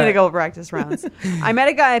flubbed You it. just need to go practice rounds. I met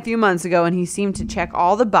a guy a few months ago, and he seemed to check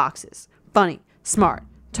all the boxes. Funny, smart,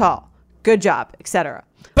 tall, good job, etc.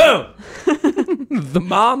 Boom! The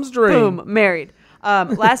mom's dream. Boom, married.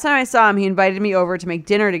 Last time I saw him, he invited me over to make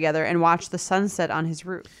dinner together and watch the sunset on his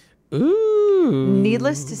roof. Ooh.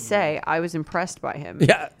 Needless to say, I was impressed by him.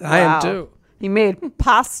 Yeah, I am too. He made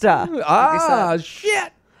pasta.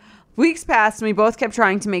 Shit. Weeks passed and we both kept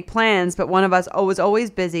trying to make plans, but one of us was always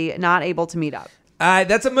busy, not able to meet up.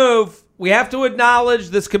 That's a move. We have to acknowledge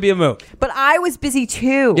this could be a move. But I was busy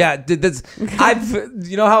too. Yeah, that's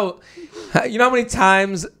you know how many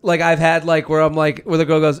times like I've had like where I'm like where the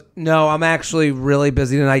girl goes, "No, I'm actually really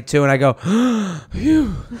busy tonight too," and I go,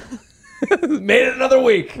 "Phew." Made it another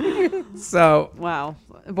week. So Wow.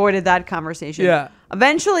 Avoided that conversation. Yeah.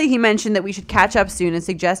 Eventually, he mentioned that we should catch up soon and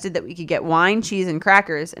suggested that we could get wine, cheese, and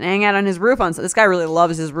crackers and hang out on his roof. This guy really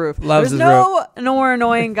loves his roof. There's no more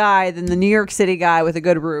annoying guy than the New York City guy with a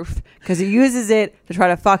good roof because he uses it to try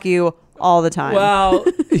to fuck you all the time. Well,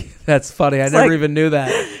 that's funny. I never like- even knew that.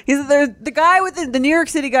 He's the guy with the New York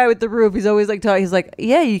City guy with the roof. He's always like talking. He's like,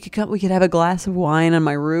 yeah, you could come. We could have a glass of wine on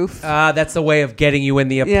my roof. That's the way of getting you in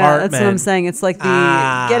the apartment. Yeah, that's what I'm saying. It's like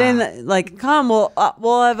get in, like, come. We'll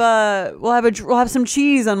have some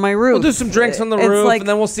cheese on my roof. We'll do some drinks on the It's roof, like- and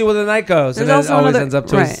then we'll see where the night goes. And There's it also always another- ends up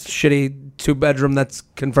to right. a shitty 2-bedroom that's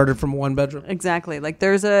converted from 1 bedroom. Exactly. Like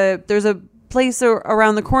there's a place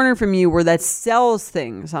around the corner from you where that sells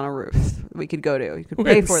things on a roof. We could go to. You could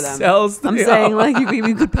pay It for them. sells I'm things. saying like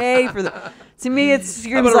you could pay for them. To me, it's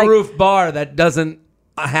How about like a roof bar that doesn't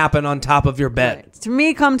happen on top of your bed? Right. To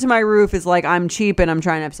me, come to my roof is like I'm cheap and I'm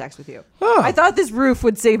trying to have sex with you. Oh. I thought this roof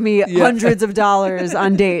would save me hundreds of dollars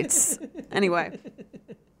on dates. Anyway.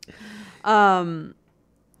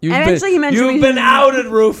 Eventually he mentioned you've been outed,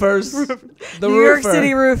 roofers. The New York roofer.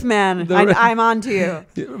 City roof man. I'm on to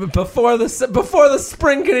you. Before the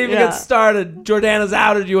spring can even Yeah. get started, Jordana's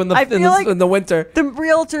outed you in the I feel like in the winter. The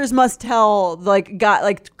realtors must tell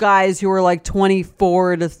guys who are like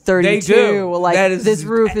 24 to 32. They do. Like That is- this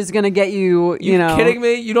roof is going to get you. You know, Kidding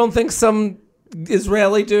me? You don't think some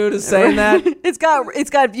Israeli dude is saying that? it's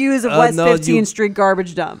got views of West no, 15th Street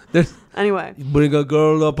garbage dump. There's- Anyway, Bring a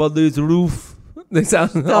girl up on this roof. They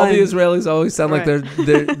sound. All the Israelis always sound like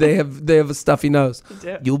they have a stuffy nose.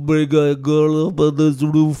 You bring a girl up on this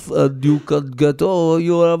roof and you can get. Oh,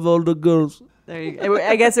 you have all the girls. there you go.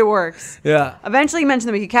 I guess it works. Yeah. Eventually, he mentioned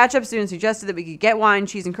that we could catch up soon and suggested that we could get wine,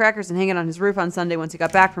 cheese, and crackers and hang it on his roof on Sunday once he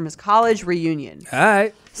got back from his college reunion. All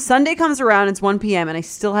right. Sunday comes around, it's 1 p.m., and I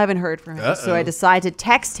still haven't heard from him, so I decide to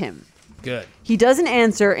text him. Good. He doesn't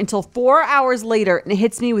answer until 4 hours later, and it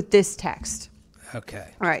hits me with this text. Okay.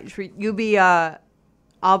 All right, you be,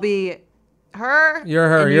 I'll be her. You're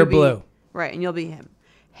her, and you're be- blue. Right, and you'll be him.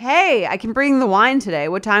 Hey, I can bring the wine today.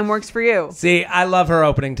 What time works for you? See, I love her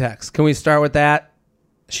opening text. Can we start with that?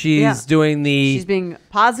 She's doing the She's being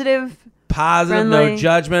positive. positive, friendly. no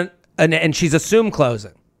judgment, and she's assume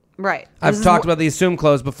closing. Right. I've This is talked more- about the assume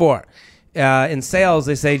close before. In sales,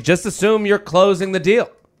 they say just assume you're closing the deal.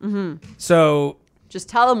 Mm-hmm. So, Just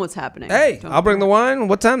tell them what's happening. hey, Don't- I'll bring the wine.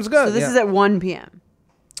 What time's good? So this is at 1 p.m.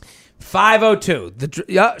 5:02.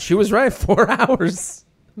 Yeah, she was right. 4 hours.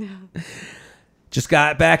 Just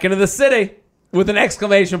got back into the city with an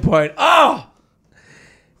exclamation point. Oh,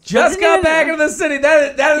 just Didn't got even- back into the city.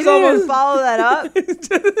 That You is didn't even almost. follow that up.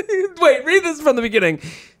 Wait, read this from the beginning.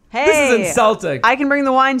 Hey, This is insulting. I can bring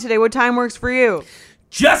the wine today. What time works for you?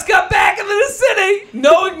 Just got back into the city.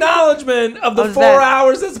 No acknowledgement of the Of 4 that.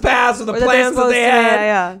 hours that's passed or the Or that they're plans that supposed they to-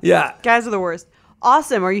 had. yeah. Guys are the worst.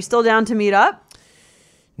 Awesome. Are you still down to meet up?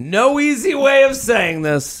 No easy way of saying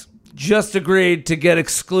this. Just agreed to get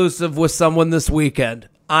exclusive with someone this weekend.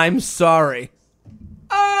 I'm sorry.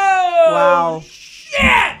 Oh, Wow.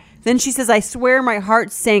 shit. Then she says, I swear my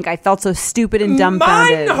heart sank. I felt so stupid and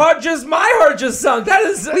dumbfounded. My heart just sunk. That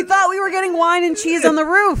is. We thought we were getting wine and cheese on the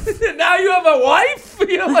roof. Now you have a wife.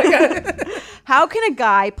 You know, like How can a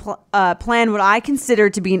guy plan what I consider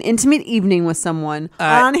to be an intimate evening with someone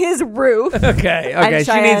on his roof? okay. I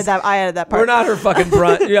added that part. We're not her fucking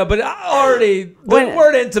brunch. Yeah, but already the When-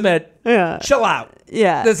 word intimate. Yeah. Chill out.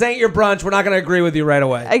 Yeah. This ain't your brunch. We're not going to agree with you right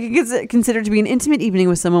away. I can consider to be an intimate evening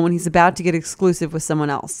with someone when he's about to get exclusive with someone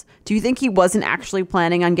else. Do you think he wasn't actually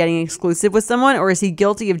planning on getting exclusive with someone, or is he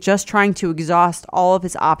guilty of just trying to exhaust all of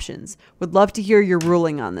his options? Would love to hear your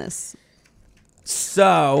ruling on this.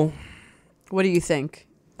 So, What do you think?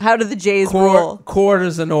 How do the Jays rule? court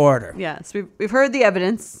is in order. Yes, we've heard the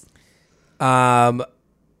evidence.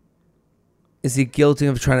 Is he guilty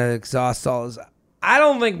of trying to exhaust all his... I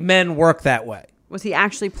don't think men work that way. Was he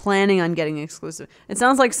actually planning on getting exclusive? It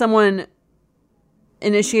sounds like someone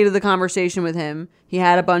initiated the conversation with him. He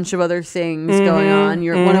had a bunch of other things going on,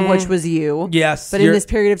 one of which was you. Yes, But in this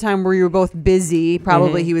period of time where you were both busy,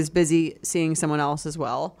 probably he was busy seeing someone else as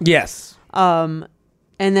well. Yes. And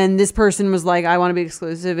then this person was like, I want to be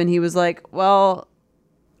exclusive. And he was like, well,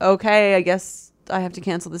 okay, I guess I have to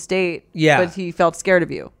cancel this date. Yeah. But he felt scared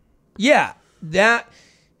of you. Yeah. That...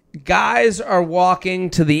 Guys are walking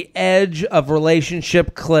to the edge of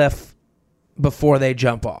relationship cliff before they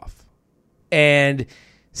jump off. And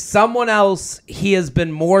someone else he has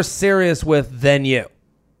been more serious with than you.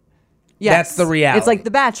 Yes. That's the reality. It's like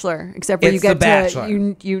The Bachelor, except where It's you The get Bachelor.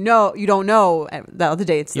 to you don't know the other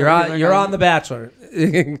dates. You're on The Bachelor.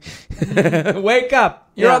 Wake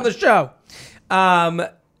up. You're Yeah. on the show.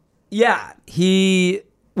 Yeah, he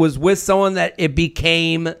was with someone that it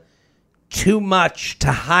became too much to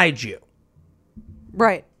hide you.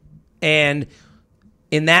 Right. And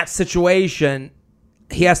in that situation,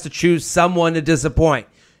 he has to choose someone to disappoint.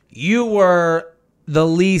 You were the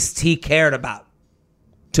least he cared about.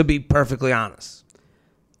 to be perfectly honest.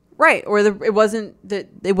 Right, or it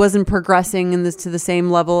wasn't progressing to the same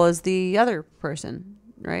level as the other person,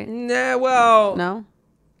 right? Nah, well, No,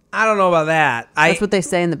 I don't know about that. that's what they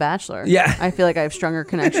say in The Bachelor. Yeah. I feel like I have stronger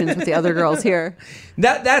connections with the other girls here.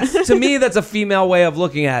 That's to me, that's a female way of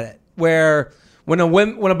looking at it. Where when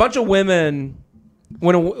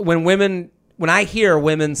I hear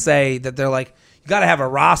women say that they're like, you got to have a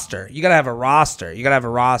roster. You got to have a roster. You got to have a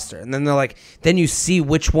roster. And then they're like, then you see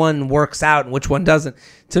which one works out and which one doesn't.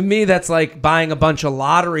 To me, that's like buying a bunch of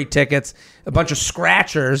lottery tickets, a bunch of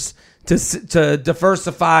scratchers to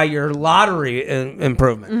diversify your lottery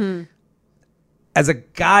improvement. Mm-hmm. As a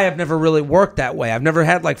guy, I've never really worked that way. I've never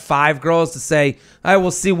had like 5 girls to say, I will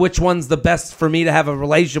see which one's the best for me to have a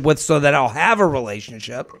relationship with so that I'll have a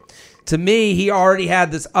relationship. To me, he already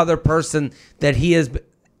had this other person that he has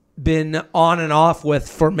been on and off with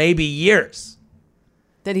for maybe years.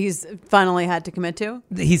 That he's finally had to commit to?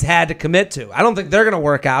 He's had to commit to. I don't think they're going to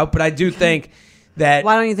work out, but I do think that...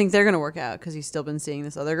 Why don't you think they're going to work out? Because he's still been seeing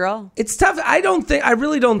this other girl? It's tough. I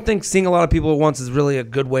really don't think seeing a lot of people at once is really a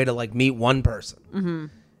good way to like meet one person. Mm-hmm.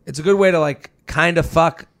 It's a good way to like kind of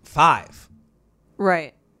fuck 5.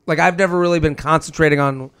 Right. Like I've never really been concentrating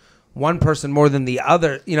on one person more than the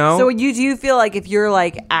other, you know? So do you feel like if you're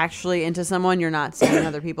like actually into someone, you're not seeing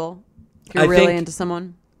other people? If you're really into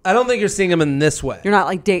someone? I don't think you're seeing them in this way. You're not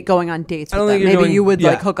like going on dates I don't with think them. you're Maybe doing- you would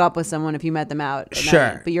yeah. like hook up with someone if you met them out. at Sure.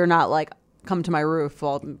 night, but you're not like, come to my roof,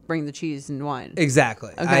 I'll bring the cheese and wine.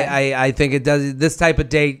 Exactly. Okay. I think it does. This type of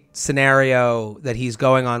date scenario that he's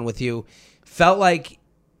going on with you felt like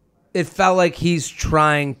he's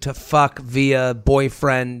trying to fuck via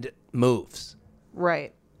boyfriend moves.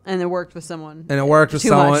 Right. And it worked with someone. And it worked with Too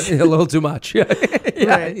someone much. a little too much. Yeah.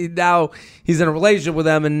 Right. Now he's in a relationship with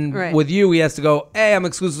them, and Right. with you, he has to go, hey, I'm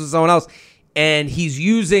exclusive with someone else. And he's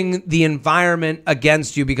using the environment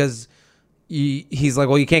against you because he's like,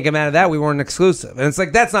 well, you can't get mad at that. We weren't exclusive. And it's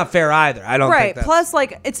like, that's not fair either. I don't think Right. that's... Plus,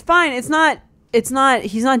 like, it's fine. He's not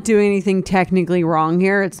doing anything technically wrong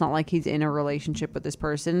here. It's not like he's in a relationship with this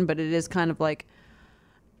person, but it is kind of like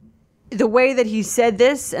the way that he said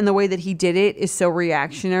this and the way that he did it is so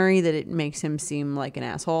reactionary that it makes him seem like an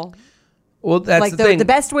asshole. Well, that's Like the thing. the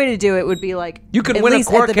best way to do it would be like You could at win a least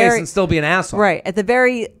court at the case and still be an asshole. Right. At the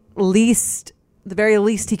very least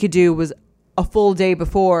he could do was a full day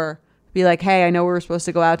before be like, hey, I know we were supposed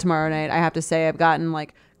to go out tomorrow night. I have to say I've gotten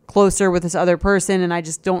like closer with this other person and I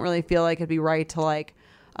just don't really feel like it'd be right to like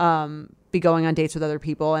be going on dates with other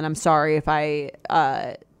people. And I'm sorry if I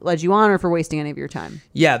led you on or for wasting any of your time.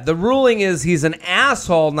 Yeah, the ruling is he's an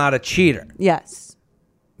asshole, not a cheater. Yes.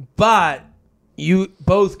 But you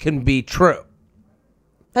both can be true.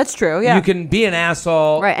 That's true. Yeah. You can be an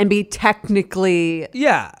asshole. Right. And be technically.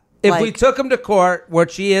 Yeah. If we Like- took him to court,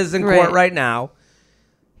 which he is in court right now,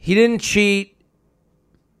 he didn't cheat,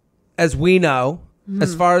 as we know,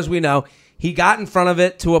 as far as we know. He got in front of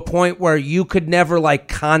it to a point where you could never like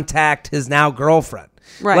contact his now girlfriend.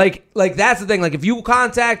 Right. Like that's the thing. Like if you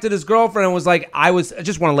contacted his girlfriend and was like, I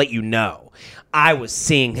just want to let you know, I was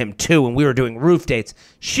seeing him too and we were doing roof dates.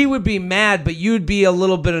 She would be mad, but you'd be a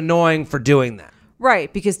little bit annoying for doing that.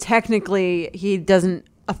 Right. Because technically he doesn't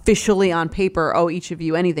officially on paper owe each of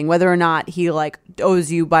you anything, whether or not he like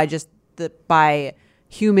owes you by just by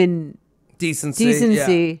human Decency.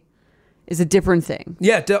 decency is a different thing.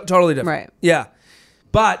 Yeah, totally different. Right. Yeah.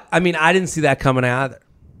 But, I mean, I didn't see that coming either.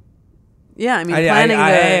 Yeah, I mean,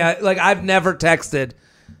 I've never texted,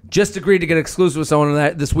 just agreed to get exclusive with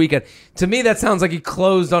someone this weekend. To me, that sounds like he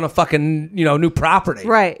closed on a fucking, new property.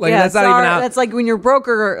 right. Like, yeah, that's not even out. That's like when your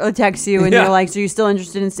broker texts you and Yeah. you're like, so you're still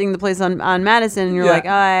interested in seeing the place on Madison? And you're Yeah. like, oh,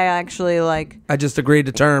 I actually like. I just agreed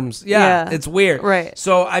to terms. Yeah, Yeah. it's weird. Right.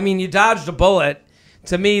 So, I mean, you dodged a bullet.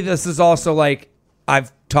 To me, this is also like,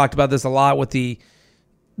 I've talked about this a lot with the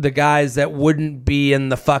guys that wouldn't be in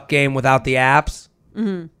the fuck game without the apps.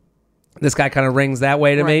 Mm-hmm. This guy kind of rings that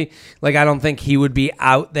way to me. Like, I don't think he would be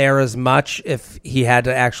out there as much if he had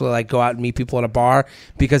to actually like go out and meet people at a bar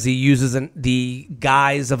because he uses the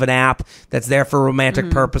guise of an app that's there for romantic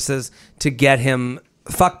purposes to get him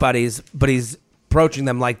fuck buddies, but he's approaching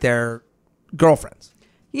them like they're girlfriends.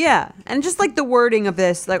 Yeah, and just like the wording of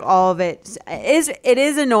this, like all of it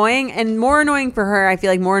is annoying, and more annoying for her. I feel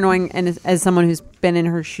like more annoying, and as someone who's been in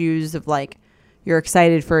her shoes of like, you're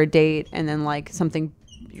excited for a date, and then like something,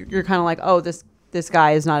 you're kind of like, oh, this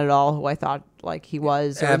guy is not at all who I thought like he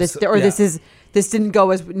was, or this didn't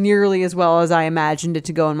go as nearly as well as I imagined it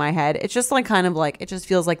to go in my head. It's just like kind of like it just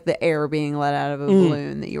feels like the air being let out of a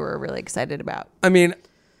balloon that you were really excited about. I mean,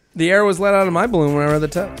 the air was let out of my balloon when I read the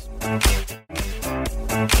text.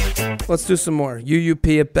 Let's do some more.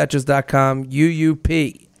 UUP at Betches.com.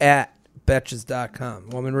 UUP at Betches.com.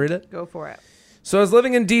 Want me to read it? Go for it. So I was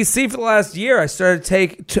living in D.C. for the last year. I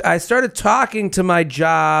started talking to my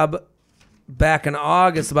job back in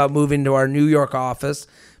August about moving to our New York office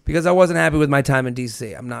because I wasn't happy with my time in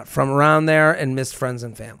D.C. I'm not from around there and missed friends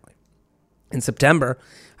and family. In September,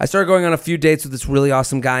 I started going on a few dates with this really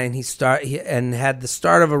awesome guy, and he had the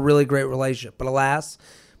start of a really great relationship. But alas,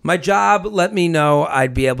 my job let me know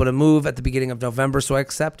I'd be able to move at the beginning of November, so I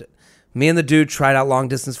accepted. Me and the dude tried out long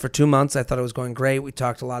distance for 2 months. I thought it was going great. We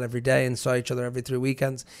talked a lot every day and saw each other every 3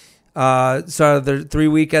 weekends. So the 3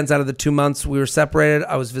 weekends out of the 2 months we were separated,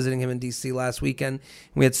 I was visiting him in D.C. last weekend.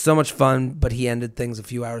 We had so much fun, but he ended things a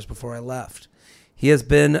few hours before I left. He has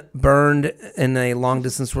been burned in a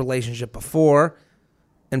long-distance relationship before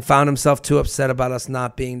and found himself too upset about us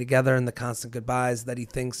not being together and the constant goodbyes that he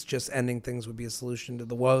thinks just ending things would be a solution to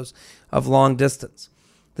the woes of long distance.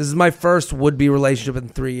 This is my first would-be relationship in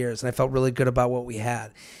 3 years, and I felt really good about what we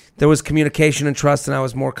had. There was communication and trust, and I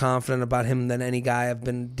was more confident about him than any guy I've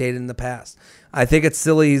been dated in the past. I think it's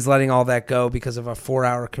silly he's letting all that go because of a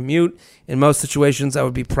 4-hour commute. In most situations, I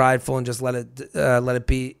would be prideful and just let it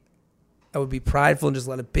be. I would be prideful and just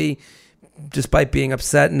let it be, despite being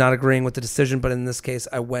upset and not agreeing with the decision. But in this case,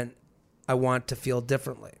 I want to feel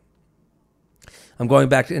differently. I'm going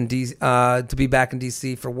back to be back in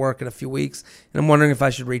D.C. for work in a few weeks, and I'm wondering if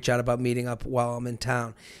I should reach out about meeting up while I'm in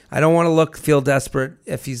town. I don't want to feel desperate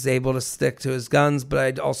if he's able to stick to his guns,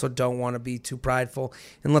 but I also don't want to be too prideful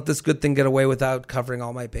and let this good thing get away without covering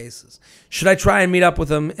all my bases. Should I try and meet up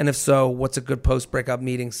with him? And if so, what's a good post-breakup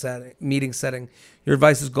meeting setting? Your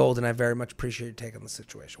advice is gold, and I very much appreciate your take on the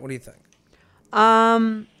situation. What do you think?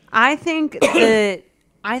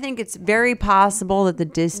 I think it's very possible that the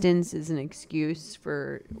distance is an excuse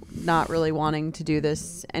for not really wanting to do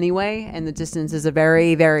this anyway. And the distance is a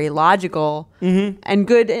very, very logical and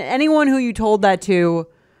good. Anyone who you told that to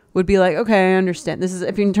would be like, okay, I understand. This is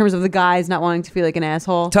if in terms of the guys not wanting to feel like an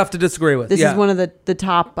asshole. Tough to disagree with. This is one of the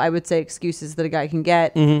top, I would say, excuses that a guy can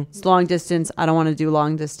get. It's long distance. I don't want to do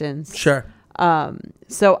long distance. Sure.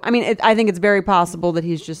 So, I mean, I think it's very possible that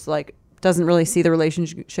he's just like, doesn't really see the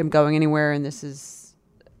relationship going anywhere. And this is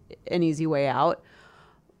an easy way out,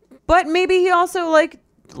 but maybe he also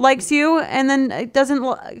likes you, and then it doesn't.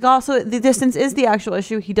 Also, the distance is the actual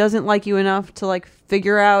issue. He doesn't like you enough to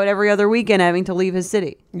figure out every other weekend having to leave his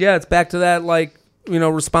city. Yeah, it's back to that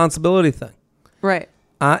responsibility thing. Right.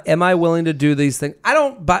 Am I willing to do these things? I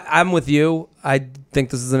don't. But I'm with you. I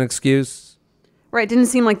think this is an excuse. Right. It didn't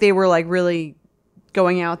seem like they were really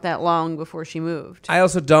going out that long before she moved. I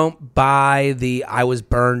also don't buy the "I was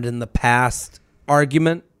burned in the past"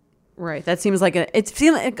 argument. Right. That seems like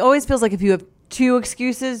it always feels like if you have two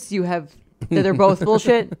excuses, you have that they're both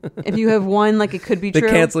bullshit. If you have one, it could be true. They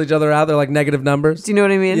cancel each other out. They're like negative numbers. Do you know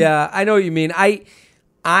what I mean? Yeah, I know what you mean.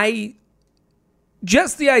 I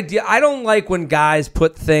just the idea. I don't like when guys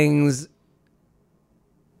put things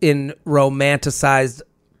in romanticized,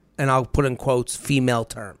 and I'll put in quotes, female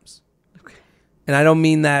terms. Okay. And I don't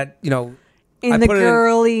mean that, in the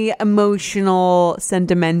girly, emotional,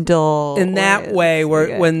 sentimental. In that way,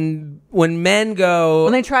 where when men go,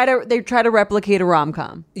 when they try to replicate a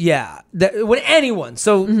rom-com. Yeah, when anyone.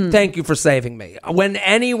 So thank you for saving me. When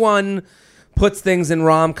anyone puts things in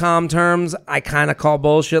rom-com terms, I kind of call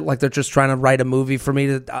bullshit. Like they're just trying to write a movie for me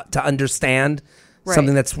to understand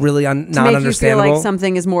something that's really not understandable. To make you feel like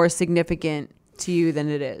something is more significant to you than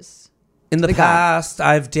it is. In the past,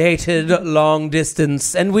 I've dated long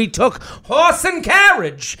distance, and we took horse and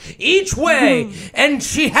carriage each way, and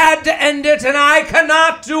she had to end it, and I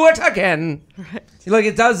cannot do it again. Right.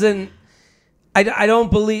 It doesn't. I don't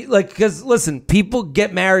believe because listen, people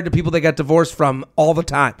get married to people they got divorced from all the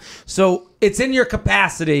time, so it's in your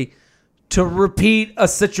capacity to repeat a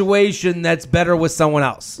situation that's better with someone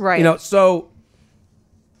else, right? So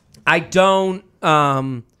I don't.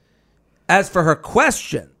 As for her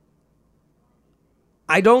question.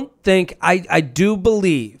 I don't think, I do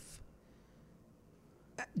believe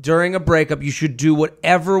during a breakup, you should do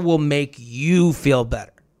whatever will make you feel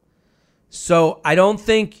better. So I don't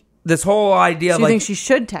think this whole idea of you think she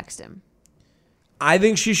should text him? I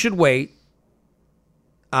think she should wait.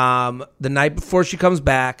 The night before she comes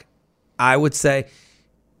back, I would say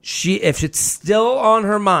if it's still on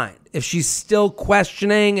her mind, if she's still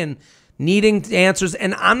questioning and needing answers,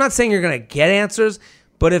 and I'm not saying you're going to get answers,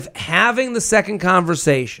 but if having the second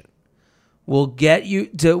conversation will get you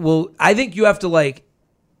to, I think you have to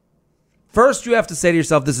first you have to say to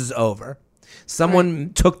yourself, this is over.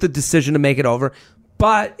 Someone took the decision to make it over.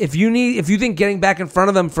 But if you think getting back in front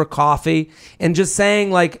of them for coffee and just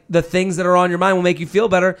saying the things that are on your mind will make you feel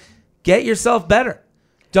better, get yourself better.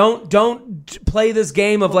 Don't play this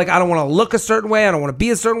game of like, I don't want to look a certain way. I don't want to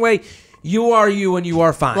be a certain way. You are you and you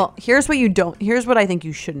are fine. Well, here's what I think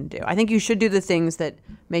you shouldn't do. I think you should do the things that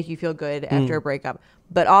make you feel good after a breakup.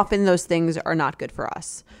 But often those things are not good for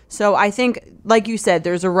us. So I think, like you said,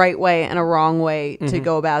 there's a right way and a wrong way to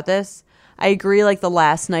go about this. I agree, like the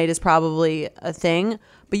last night is probably a thing.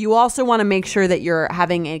 But you also want to make sure that you're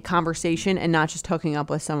having a conversation and not just hooking up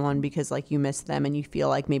with someone because like you miss them and you feel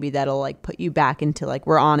like maybe that'll like put you back into like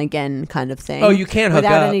we're on again kind of thing. Oh, you can't hook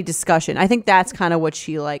without up. any discussion. I think that's kind of what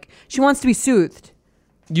she wants to be soothed.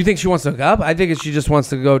 You think she wants to hook up? I think she just wants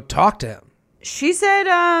to go talk to him. She said,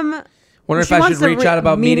 Wonder if she I wants should to reach out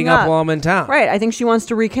about meeting up while I'm in town. Right. I think she wants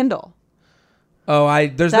to rekindle. Oh,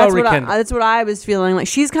 there's That's no rekindle. that's what I was feeling. Like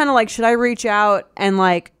she's kind of like, should I reach out and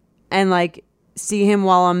see him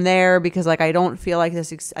while I'm there because like I don't feel like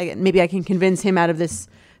this. Maybe I can convince him out of this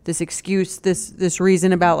excuse, this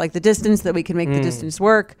reason about like the distance that we can make the distance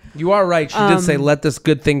work. You are right. She did say, "Let this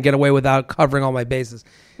good thing get away without covering all my bases."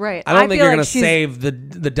 Right. I don't think feel you're like going to save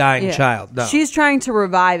the dying Yeah. child. No. She's trying to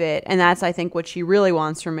revive it, and that's I think what she really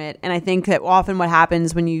wants from it. And I think that often what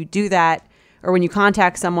happens when you do that, or when you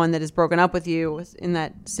contact someone that has broken up with you in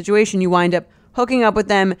that situation, you wind up hooking up with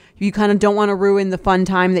them. You kind of don't want to ruin the fun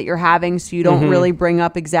time that you're having, so you don't really bring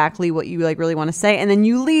up exactly what you like really want to say, and then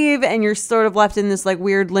you leave and you're sort of left in this like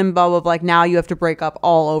weird limbo of like now you have to break up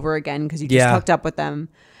all over again because you just hooked up with them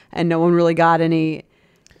and no one really got any.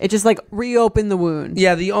 It just like reopened the wound.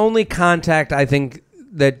 Yeah, the only contact I think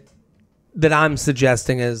that I'm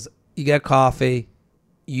suggesting is you get coffee,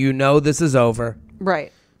 you know this is over.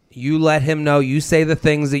 Right. You let him know, you say the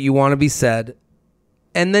things that you want to be said,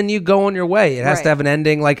 and then you go on your way. It has to have an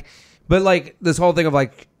ending. But this whole thing of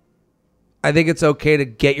like, I think it's okay to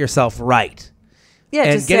get yourself right. Yeah,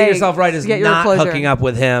 and just getting say, yourself right is get your not closure. hooking up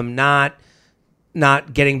with him, not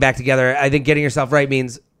getting back together. I think getting yourself right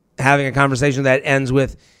means having a conversation that ends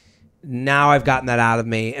with, now I've gotten that out of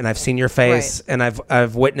me, and I've seen your face, and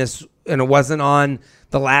I've witnessed, and it wasn't on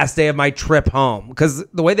the last day of my trip home, because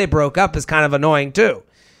the way they broke up is kind of annoying too.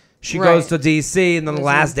 She goes to DC, and then the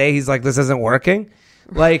last day he's like, "This isn't working."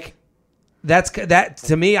 Like that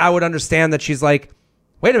to me, I would understand that she's like,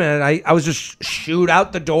 "Wait a minute, I was just shooed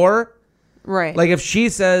out the door." Right. Like if she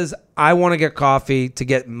says, "I want to get coffee to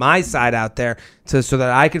get my side out there so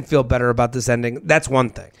that I can feel better about this ending," that's one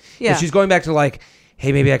thing. Yeah. If she's going back to like,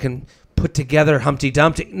 "Hey, maybe I can put together Humpty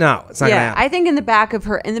Dumpty," no, it's not gonna happen. I think in the back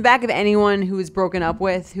of anyone who is broken up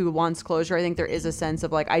with who wants closure, I think there is a sense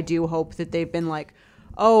of like, I do hope that they've been like,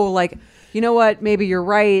 oh, like, you know what, maybe you're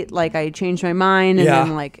right, like I changed my mind, and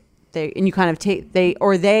then like you kind of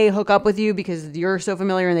they hook up with you because you're so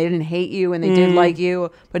familiar and they didn't hate you and they did like you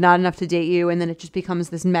but not enough to date you, and then it just becomes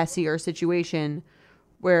this messier situation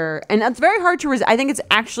where, and it's very hard to I think it's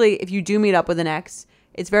actually, if you do meet up with an ex,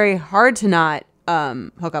 it's very hard to not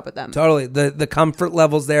hook up with them. Totally. The comfort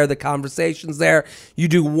levels there, the conversations there. You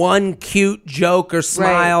do one cute joke or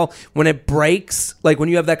smile when it breaks, like when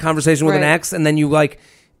you have that conversation with an ex and then you like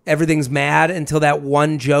everything's mad until that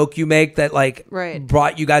one joke you make that like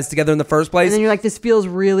brought you guys together in the first place. And then you're like, this feels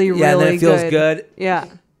really, really good. Yeah, and then it feels good. Yeah.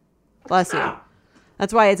 Bless you.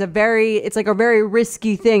 That's why it's like a very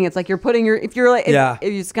risky thing. It's like you're putting if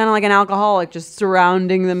it's kind of like an alcoholic just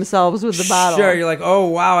surrounding themselves with the bottle. Sure, you're like, oh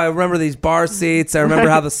wow, I remember these bar seats. I remember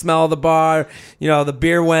how the smell of the bar, the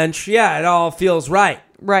beer wench. Yeah, it all feels right.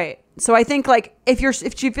 Right. So I think like if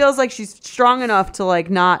she feels like she's strong enough to like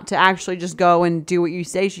not to actually just go and do what you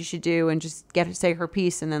say she should do and just get to say her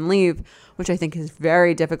piece and then leave, which I think is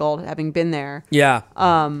very difficult having been there. Yeah.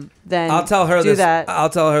 Then I'll tell her do this. that. I'll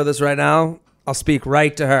tell her this right now. I'll speak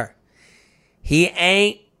right to her. He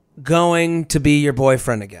ain't going to be your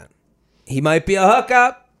boyfriend again. He might be a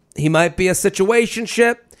hookup. He might be a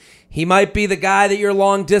situationship. He might be the guy that you're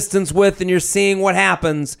long distance with and you're seeing what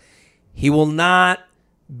happens. He will not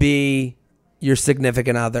be your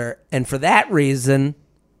significant other. And for that reason,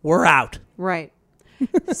 we're out. Right.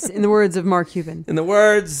 In the words of Mark Cuban. In the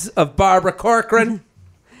words of Barbara Corcoran.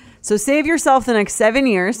 So save yourself the next 7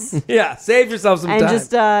 years. Yeah, save yourself some and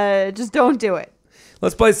time. just don't do it.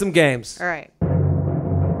 Let's play some games. All right.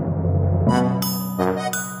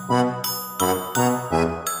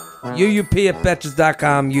 UUP at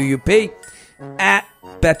Betches.com. UUP at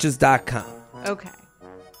Betches.com. Okay.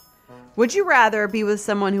 Would you rather be with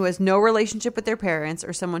someone who has no relationship with their parents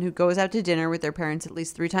or someone who goes out to dinner with their parents at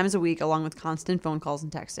least 3 times a week along with constant phone calls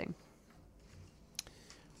and texting?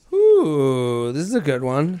 Ooh, this is a good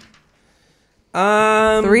one.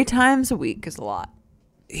 3 times a week is a lot.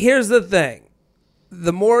 Here's the thing.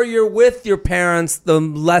 The more you're with your parents, the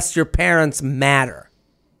less your parents matter.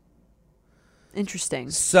 Interesting.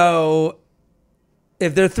 So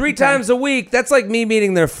if they're 3 times a week, that's like me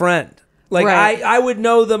meeting their friend. Like Right. I would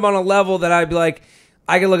know them on a level that I'd be like,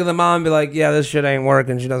 I could look at the mom and be like, yeah, this shit ain't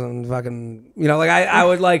working. She doesn't fucking, like I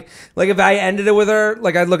would like if I ended it with her,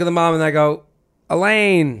 like I'd look at the mom and I go,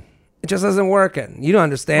 Elaine, it just isn't working. You don't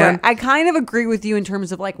understand. Right. I kind of agree with you in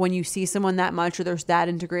terms of like when you see someone that much or there's that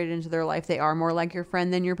integrated into their life, they are more like your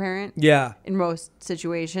friend than your parent. Yeah. In most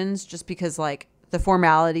situations, just because like the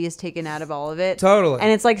formality is taken out of all of it. Totally. And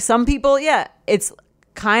it's like some people, it's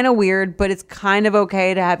kind of weird, but it's kind of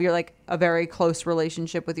okay to have your like a very close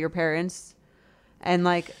relationship with your parents. And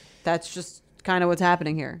like that's just kind of what's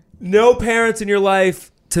happening here. No parents in your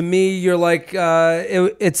life. To me, you're like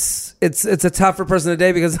it's a tougher person to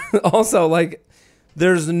date because also like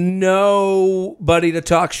there's nobody to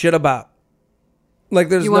talk shit about. Like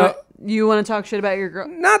there's You want to talk shit about your girl?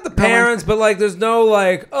 not the parents, but like there's no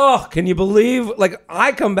like, oh, can you believe? Like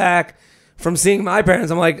I come back from seeing my parents,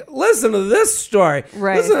 I'm like, listen to this story,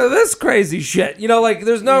 Right. listen to this crazy shit. Like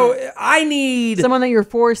there's no. I need Someone that you're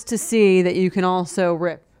forced to see that you can also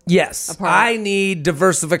rip. yes. apart. I need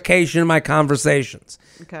diversification in my conversations.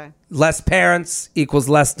 Okay. Less parents equals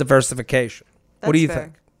less diversification. What do you That's fair.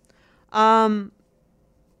 think?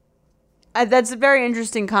 That's a very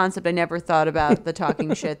interesting concept. I never thought about the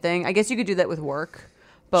talking shit thing. I guess you could do that with work,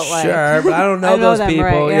 but like, Sure, but I don't know those them, people.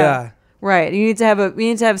 right, Yeah. right. You need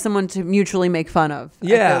to have someone to mutually make fun of. I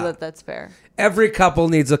Yeah. feel that that's fair. Every couple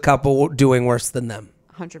needs a couple doing worse than them.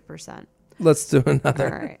 100%. Let's do All another.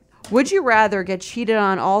 right. Would you rather get cheated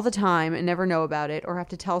on all the time and never know about it, or have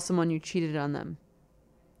to tell someone you cheated on them?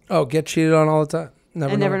 Oh, get cheated on all the time.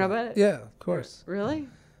 And never know about it? Yeah, of course. Really?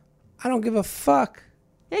 I don't give a fuck.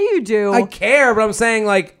 Yeah, you do. I care, but I'm saying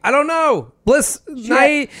like I don't know. Bliss,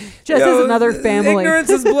 night, just as another family. Ignorance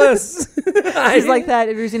is bliss. She's like that.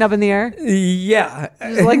 Have you seen Up in the Air? Yeah,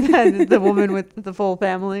 She's like that. The woman with the full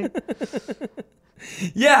family.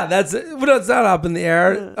 yeah. That's it. Well, no, it's not Up in the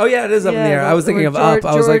Air. Oh yeah, it is Up in the Air. I was thinking of George,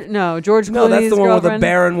 Up. I was like, George Clooney's no, that's the one where the girlfriend.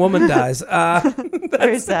 barren woman dies.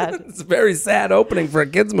 Very sad. It's a very sad opening for a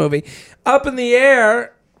kids movie. Up in the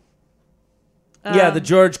Air. Yeah, the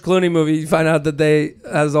George Clooney movie. You find out that they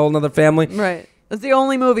has a whole other family. Right. That's the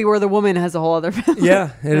only movie where the woman has a whole other family.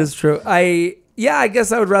 Yeah, it is true. I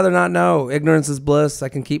guess I would rather not know. Ignorance is bliss. I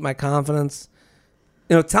can keep my confidence.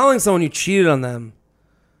 Telling someone you cheated on them.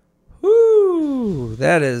 Whoo,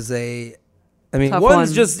 that is a. I mean, Tough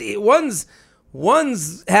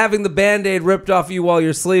one's having the Band-Aid ripped off you while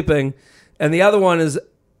you're sleeping, and the other one is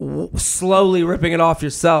slowly ripping it off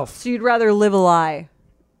yourself. So you'd rather live a lie.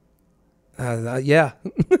 Yeah,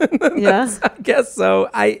 Yeah. I guess so.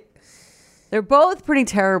 They're both pretty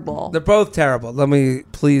terrible. They're both terrible. Let me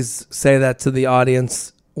please say that to the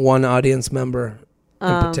audience. One audience member in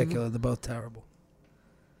particular. They're both terrible.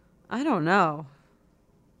 I don't know.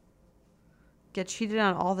 Get cheated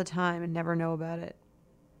on all the time and never know about it.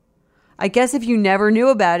 I guess if you never knew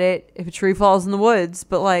about it, if a tree falls in the woods,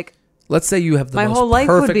 but like, Let's say you have the My most whole life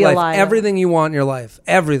would perfect be a life, lie. everything you want in your life,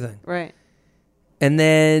 everything. right. And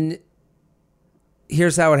then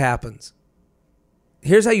here's how it happens.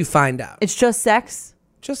 Here's how you find out. It's just sex.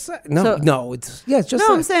 Just it's just No, I'm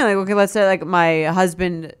sex. saying like, okay, let's say like my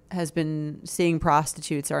husband has been seeing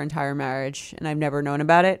prostitutes our entire marriage and I've never known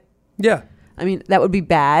about it. Yeah. I mean, that would be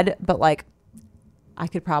bad, but like I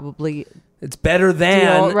could probably It's better than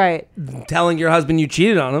deal, right. telling your husband you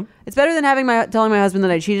cheated on him. It's better than telling my husband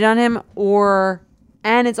that I cheated on him,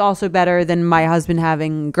 and it's also better than my husband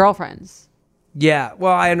having girlfriends. Yeah.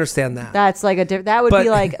 Well, I understand that. That's like that would But- be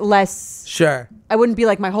like less. Sure. I wouldn't be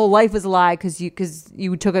like my whole life was a lie because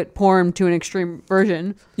you took it porn to an extreme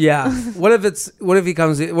version. Yeah. What if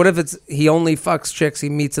he only fucks chicks he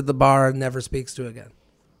meets at the bar and never speaks to again?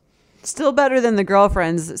 Still better than the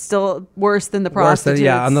girlfriends. Still worse than the Worse than, prostitutes.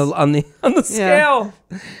 yeah, on the scale.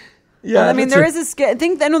 Yeah. I mean, that's there right. is a scale.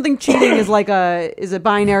 I don't think cheating is like a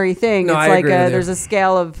binary thing. No, it's I like agree with you. there's a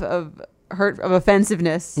scale of hurt of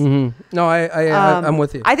offensiveness. No, I'm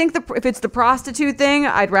with you. I think if it's the prostitute thing,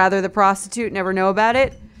 I'd rather the prostitute never know about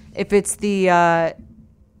it. If it's the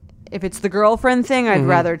girlfriend thing, I'd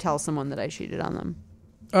rather tell someone that I cheated on them.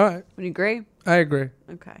 All right. Would you agree? I agree.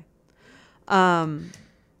 Okay. You want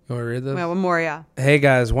to read this? Well, one more, yeah. Hey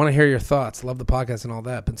guys, want to hear your thoughts. Love the podcast and all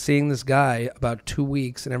that. Been seeing this guy about 2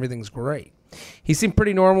 weeks and everything's great. He seemed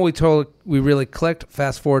pretty normal. We really clicked.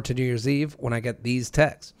 Fast forward to New Year's Eve when I get these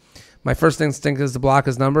texts. My first instinct is to block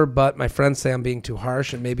his number, but my friends say I'm being too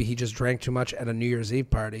harsh and maybe he just drank too much at a New Year's Eve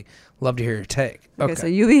party. Love to hear your take. Okay, so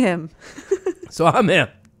you be him. So I'm him.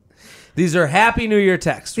 These are Happy New Year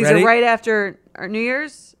texts. These Ready? are right after our New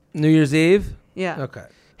Year's? New Year's Eve? Yeah. Okay.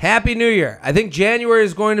 Happy New Year. I think January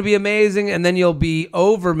is going to be amazing, and then you'll be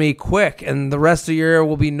over me quick, and the rest of the year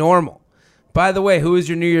will be normal. By the way, who is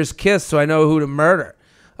your New Year's kiss so I know who to murder?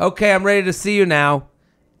 Okay, I'm ready to see you now.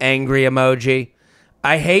 Angry emoji.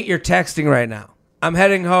 I hate your texting right now. I'm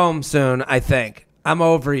heading home soon, I think. I'm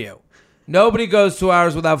over you. Nobody goes 2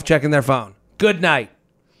 hours without checking their phone. Good night.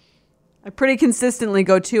 I pretty consistently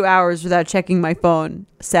go 2 hours without checking my phone.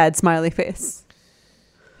 Sad smiley face.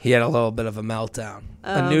 He had a little bit of a meltdown.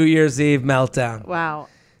 A New Year's Eve meltdown. Wow.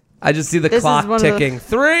 I just see the This clock is one of the- ticking.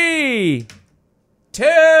 3, 2.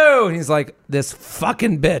 And he's like, this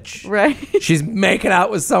fucking bitch. Right. She's making out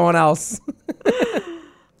with someone else.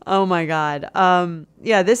 Oh my God.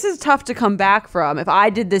 Yeah, this is tough to come back from. If I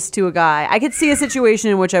did this to a guy, I could see a situation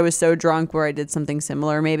in which I was so drunk where I did something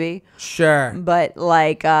similar maybe. Sure. But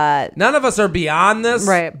like, None of us are beyond this.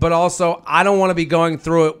 Right. But also, I don't want to be going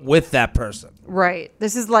through it with that person. right.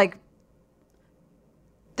 This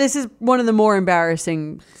is one of the more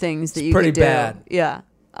embarrassing things that you pretty could do. bad. Yeah.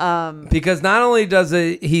 Because not only does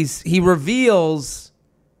he reveals,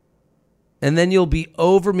 and then you'll be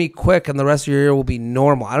over me quick, and the rest of your year will be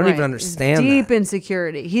normal. I don't even Right. understand Deep that.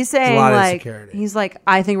 insecurity. He's saying lot of like, insecurity. he's like,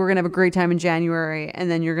 I think we're gonna have a great time in January, and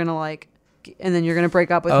then you're gonna break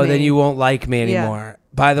up with me. Oh, then you won't like me Yeah. anymore.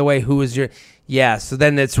 By the way, who is your... Yeah, so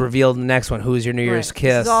then it's revealed in the next one. Who is your New Year's Right.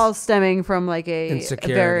 kiss? This is all stemming from like a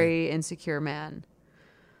Insecurity. very insecure man.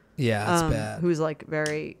 Yeah, that's bad. Who's like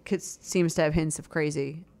seems to have hints of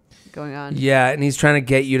crazy going on. Yeah, and he's trying to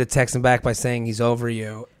get you to text him back by saying he's over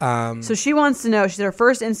you. So she wants to know. She said her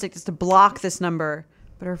first instinct is to block this number,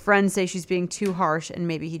 but her friends say she's being too harsh and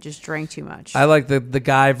maybe he just drank too much. I like the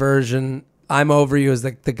guy version. I'm over you is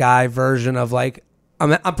the guy version of like,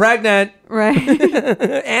 I'm pregnant. right.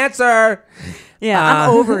 Answer. Yeah, I'm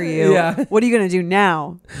over you. yeah. What are you gonna do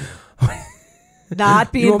now?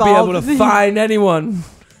 Not be You won't be involved. able to find anyone.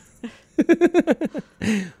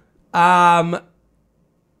 I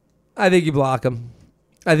think you block him.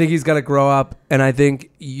 I think he's got to grow up, and I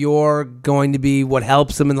think you're going to be what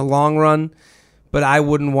helps him in the long run. But I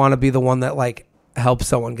wouldn't want to be the one that like helps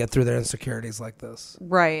someone get through their insecurities like this.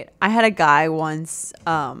 Right. I had a guy once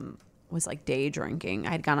was like day drinking.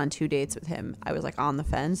 I had gone on 2 dates with him. I was like on the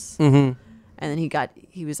fence. Mm-hmm. And then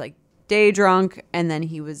he was like day drunk, and then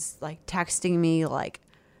he was like texting me like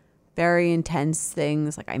very intense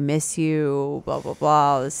things like I miss you, blah blah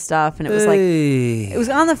blah, all this stuff. And it was like it was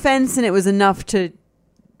on the fence, and it was enough to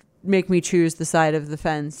make me choose the side of the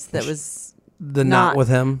fence that was the not with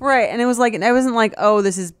him. Right. And it was like, I wasn't like, oh,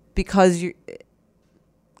 this is because you.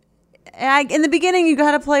 In the beginning, you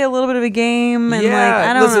got to play a little bit of a game, and Yeah, like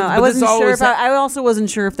I don't listen, know. I but this wasn't sure always if I also wasn't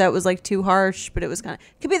sure if that was like too harsh, but it was kind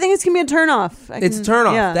of. I think it can be a turnoff. It's a turn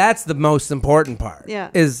off. Yeah. That's the most important part.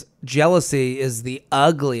 Yeah. Is jealousy is the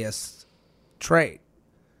ugliest trait.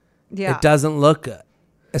 Yeah. It doesn't look good,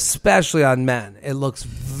 especially on men. It looks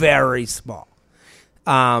very small.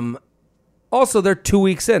 Also, they're 2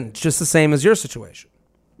 weeks in. It's just the same as your situation.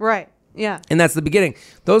 Right. Yeah. And that's the beginning.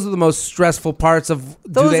 Those are the most stressful parts of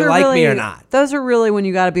do they are like really, me or not? Those are really when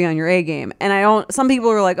you got to be on your A game. And I don't. Some people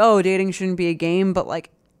are like, "Oh, dating shouldn't be a game," but like,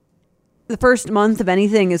 the first month of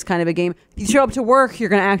anything is kind of a game. If you show up to work, you're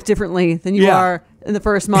going to act differently than you Yeah. are in the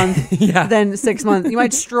first month. Yeah. Then 6 months, you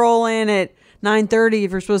might stroll in at 9:30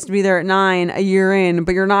 if you're supposed to be there at 9 a year in,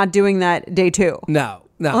 but you're not doing that day 2. No.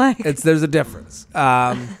 Like- There's a difference.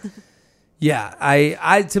 Yeah,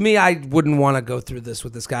 I to me, I wouldn't want to go through this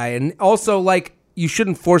with this guy. And also, like, you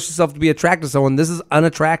shouldn't force yourself to be attracted to someone. This is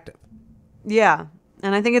unattractive. Yeah.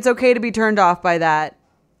 And I think it's okay to be turned off by that.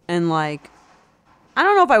 And like, I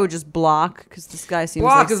don't know if I would just block because this guy seems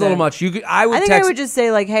Block like is a little said- much. I would I think text. I would just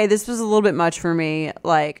say like, hey, this was a little bit much for me.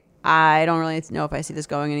 Like, I don't really know if I see this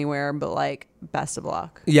going anywhere, but like, best of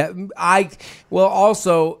luck. Yeah,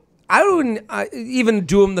 also, I wouldn't even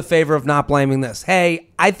do him the favor of not blaming this. Hey,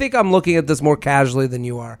 I think I'm looking at this more casually than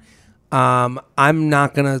you are. I'm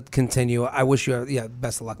not going to continue. I wish you,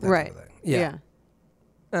 best of luck. That Right. kind of thing. Yeah.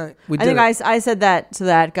 I think I said that to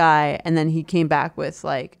that guy, and then he came back with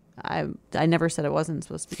like, I never said it wasn't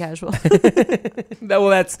supposed to be casual. Well,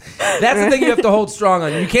 that's the thing you have to hold strong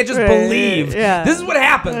on. You can't just believe. Yeah. This is what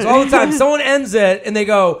happens all the time. Someone ends it, and they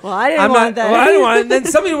go, Well, I didn't want that. Well, I didn't want it. And then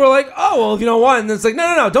some people were like, oh, well, if you don't want it. And it's like,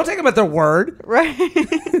 no. Don't take them at their word. Right.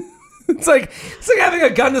 It's like having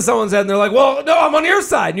a gun to someone's head, and they're like, well, no, I'm on your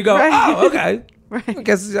side. And you go, Right. oh, okay. Right. I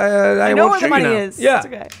guess I know won't where the shoot money you now. is. Yeah. It's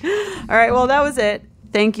okay. All right. Well, that was it.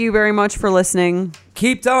 Thank you very much for listening.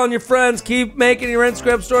 Keep telling your friends. Keep making your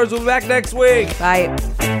Instagram stories. We'll be back next week. Bye.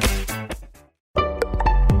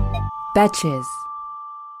 Betches.